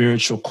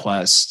spiritual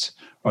quest,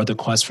 or the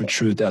quest for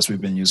truth, as we've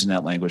been using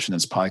that language in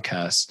this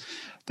podcast,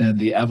 then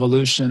the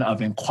evolution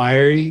of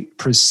inquiry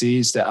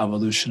precedes the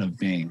evolution of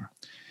being.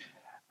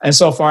 And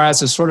so far as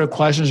the sort of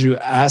questions you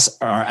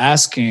are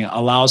asking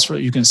allows for,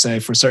 you can say,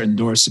 for certain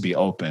doors to be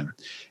open.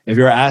 If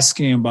you're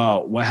asking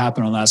about what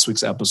happened on last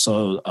week's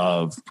episode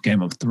of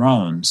Game of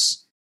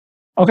Thrones,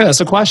 okay,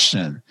 that's a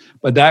question.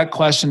 But that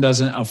question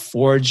doesn't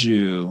afford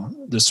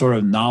you the sort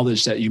of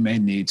knowledge that you may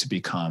need to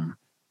become,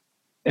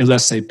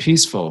 let's say,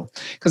 peaceful.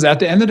 Because at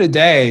the end of the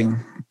day,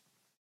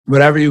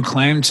 whatever you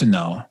claim to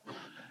know,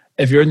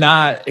 if you're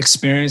not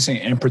experiencing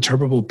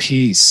imperturbable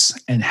peace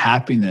and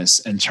happiness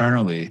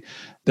internally,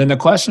 then the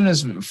question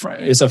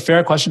is a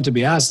fair question to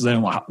be asked.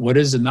 Then where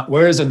is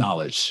the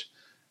knowledge?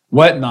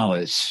 What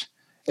knowledge?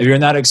 If you're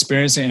not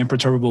experiencing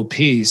imperturbable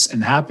peace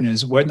and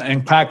happiness,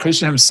 and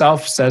Krishna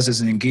himself says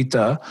this in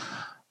Gita,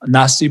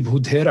 Nasti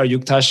bhudhera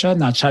yuktasha,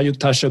 nacha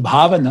yuktasha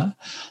bhavana,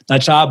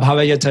 nacha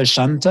bhavayata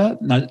shanta,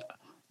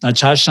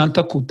 nacha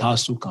shanta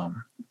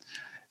kutasukam.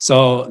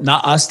 So,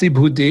 na asti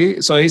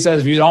buddhi. So he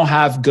says, if you don't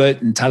have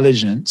good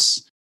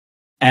intelligence,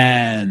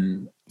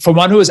 and for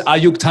one who is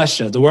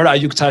ayuktasha, the word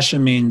ayuktasha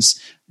means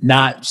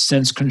not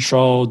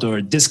sense-controlled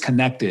or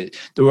disconnected.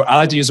 I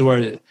like to use the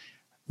word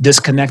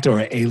disconnected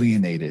or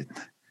alienated.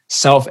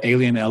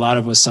 Self-alienated. A lot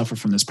of us suffer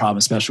from this problem,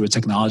 especially with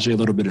technology, a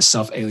little bit of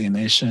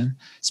self-alienation,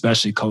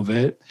 especially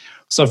COVID.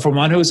 So for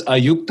one who is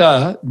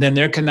ayukta, then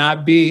there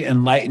cannot be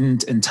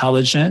enlightened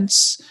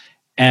intelligence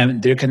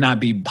And there cannot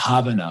be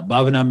bhavana.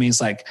 Bhavana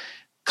means like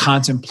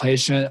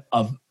contemplation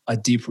of a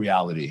deep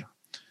reality.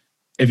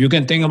 If you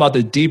can think about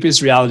the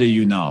deepest reality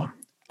you know,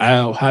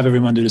 I'll have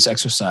everyone do this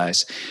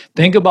exercise.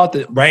 Think about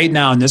right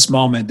now in this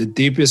moment, the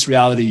deepest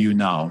reality you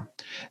know.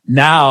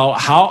 Now,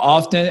 how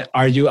often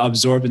are you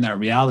absorbed in that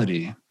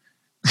reality?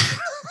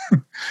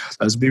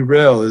 Let's be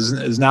real.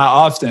 It's not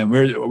often.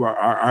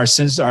 Our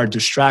senses are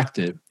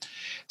distracted.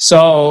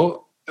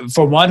 So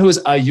for one who is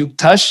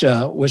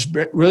ayuktasha, which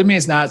really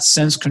means not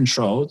sense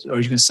controlled, or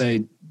you can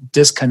say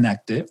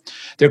disconnected,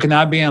 there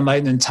cannot be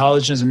enlightened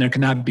intelligence and there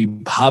cannot be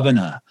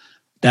bhavana,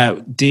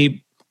 that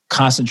deep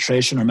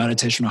concentration or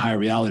meditation or higher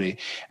reality.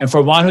 And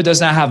for one who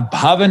does not have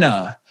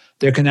bhavana,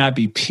 there cannot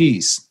be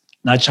peace.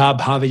 Nacha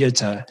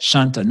bhavayata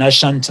shanta.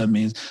 Nashanta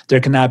means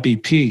there cannot be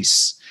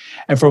peace.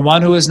 And for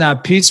one who is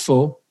not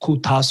peaceful,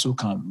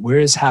 kutasukam, where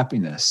is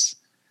happiness?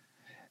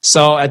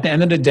 So at the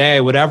end of the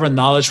day, whatever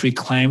knowledge we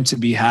claim to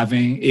be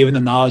having, even the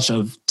knowledge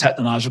of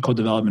technological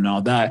development and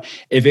all that,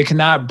 if it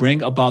cannot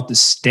bring about the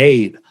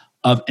state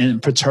of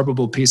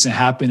imperturbable peace and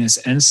happiness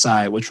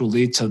inside, which will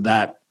lead to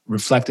that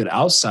reflected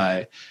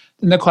outside,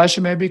 then the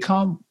question may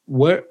become,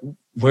 where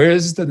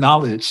is the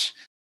knowledge?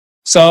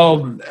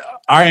 So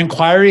our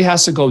inquiry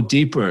has to go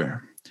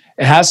deeper.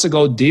 It has to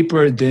go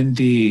deeper than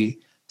the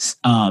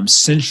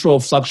central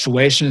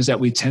fluctuations that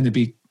we tend to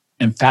be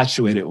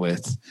infatuated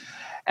with.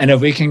 And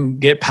if we can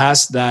get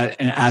past that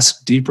and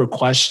ask deeper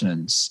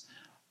questions,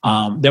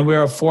 then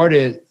we're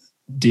afforded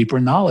deeper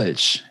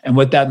knowledge. And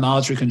with that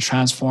knowledge, we can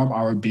transform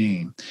our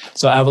being.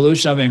 So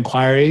evolution of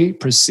inquiry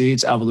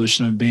precedes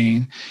evolution of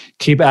being.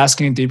 Keep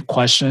asking deep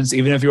questions.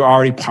 Even if you're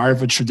already part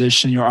of a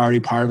tradition, you're already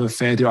part of a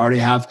faith, you already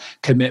have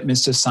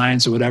commitments to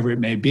science or whatever it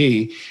may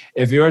be.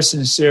 If you're a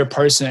sincere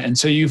person,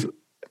 until you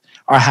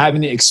are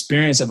having the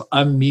experience of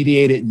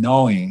unmediated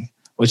knowing,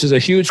 which is a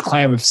huge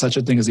claim if such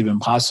a thing is even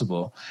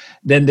possible,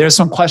 then there's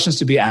some questions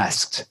to be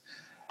asked.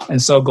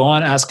 And so go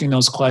on asking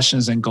those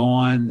questions and go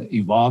on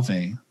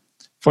evolving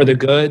for the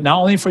good, not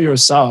only for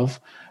yourself,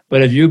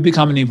 but if you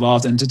become an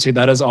evolved entity,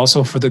 that is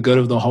also for the good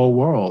of the whole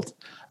world.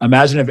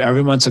 Imagine if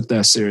everyone took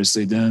that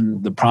seriously,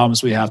 then the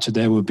problems we have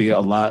today would be a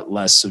lot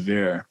less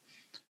severe.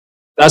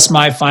 That's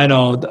my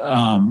final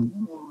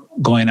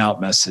going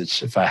out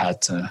message, if I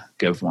had to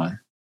give one.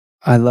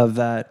 I love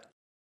that.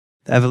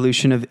 The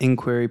evolution of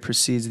inquiry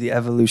precedes the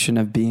evolution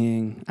of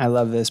being. I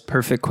love this.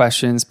 Perfect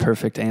questions,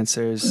 perfect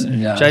answers.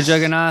 Yes. Jai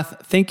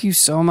Jagannath, thank you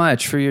so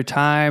much for your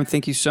time.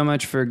 Thank you so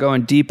much for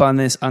going deep on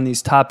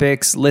these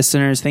topics.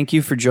 Listeners, thank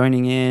you for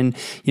joining in.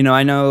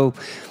 I know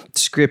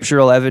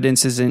scriptural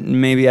evidence isn't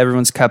maybe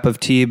everyone's cup of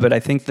tea, but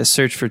I think the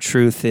search for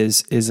truth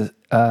is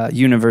a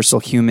universal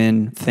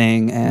human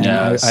thing. And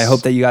yes. I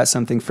hope that you got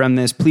something from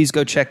this. Please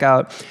go check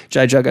out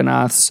Jai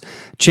Jagannath's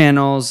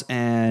channels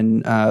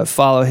and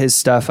follow his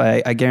stuff.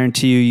 I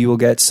guarantee you will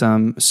get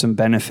some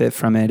benefit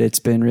from it. It's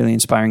been really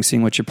inspiring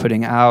seeing what you're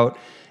putting out.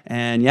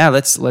 And yeah,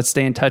 let's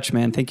stay in touch,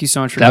 man. Thank you so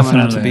much for coming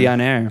on to Be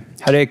On Air.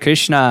 Hare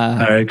Krishna.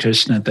 Hare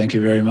Krishna. Thank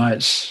you very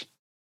much.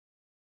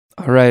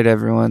 All right,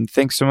 everyone.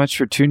 Thanks so much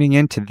for tuning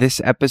in to this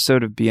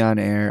episode of Be On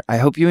Air. I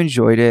hope you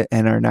enjoyed it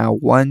and are now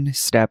one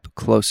step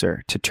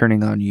closer to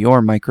turning on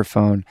your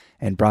microphone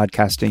and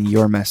broadcasting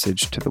your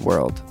message to the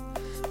world.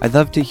 I'd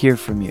love to hear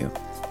from you.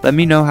 Let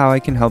me know how I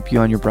can help you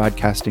on your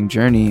broadcasting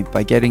journey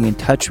by getting in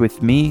touch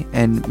with me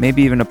and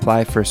maybe even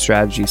apply for a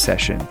strategy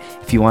session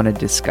if you want to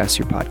discuss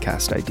your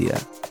podcast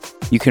idea.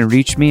 You can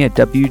reach me at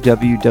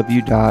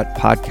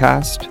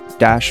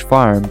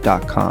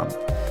www.podcast-farm.com.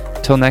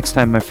 Till next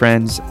time, my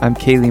friends, I'm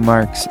Kaylee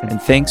Marks,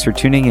 and thanks for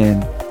tuning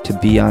in to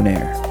Be On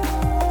Air.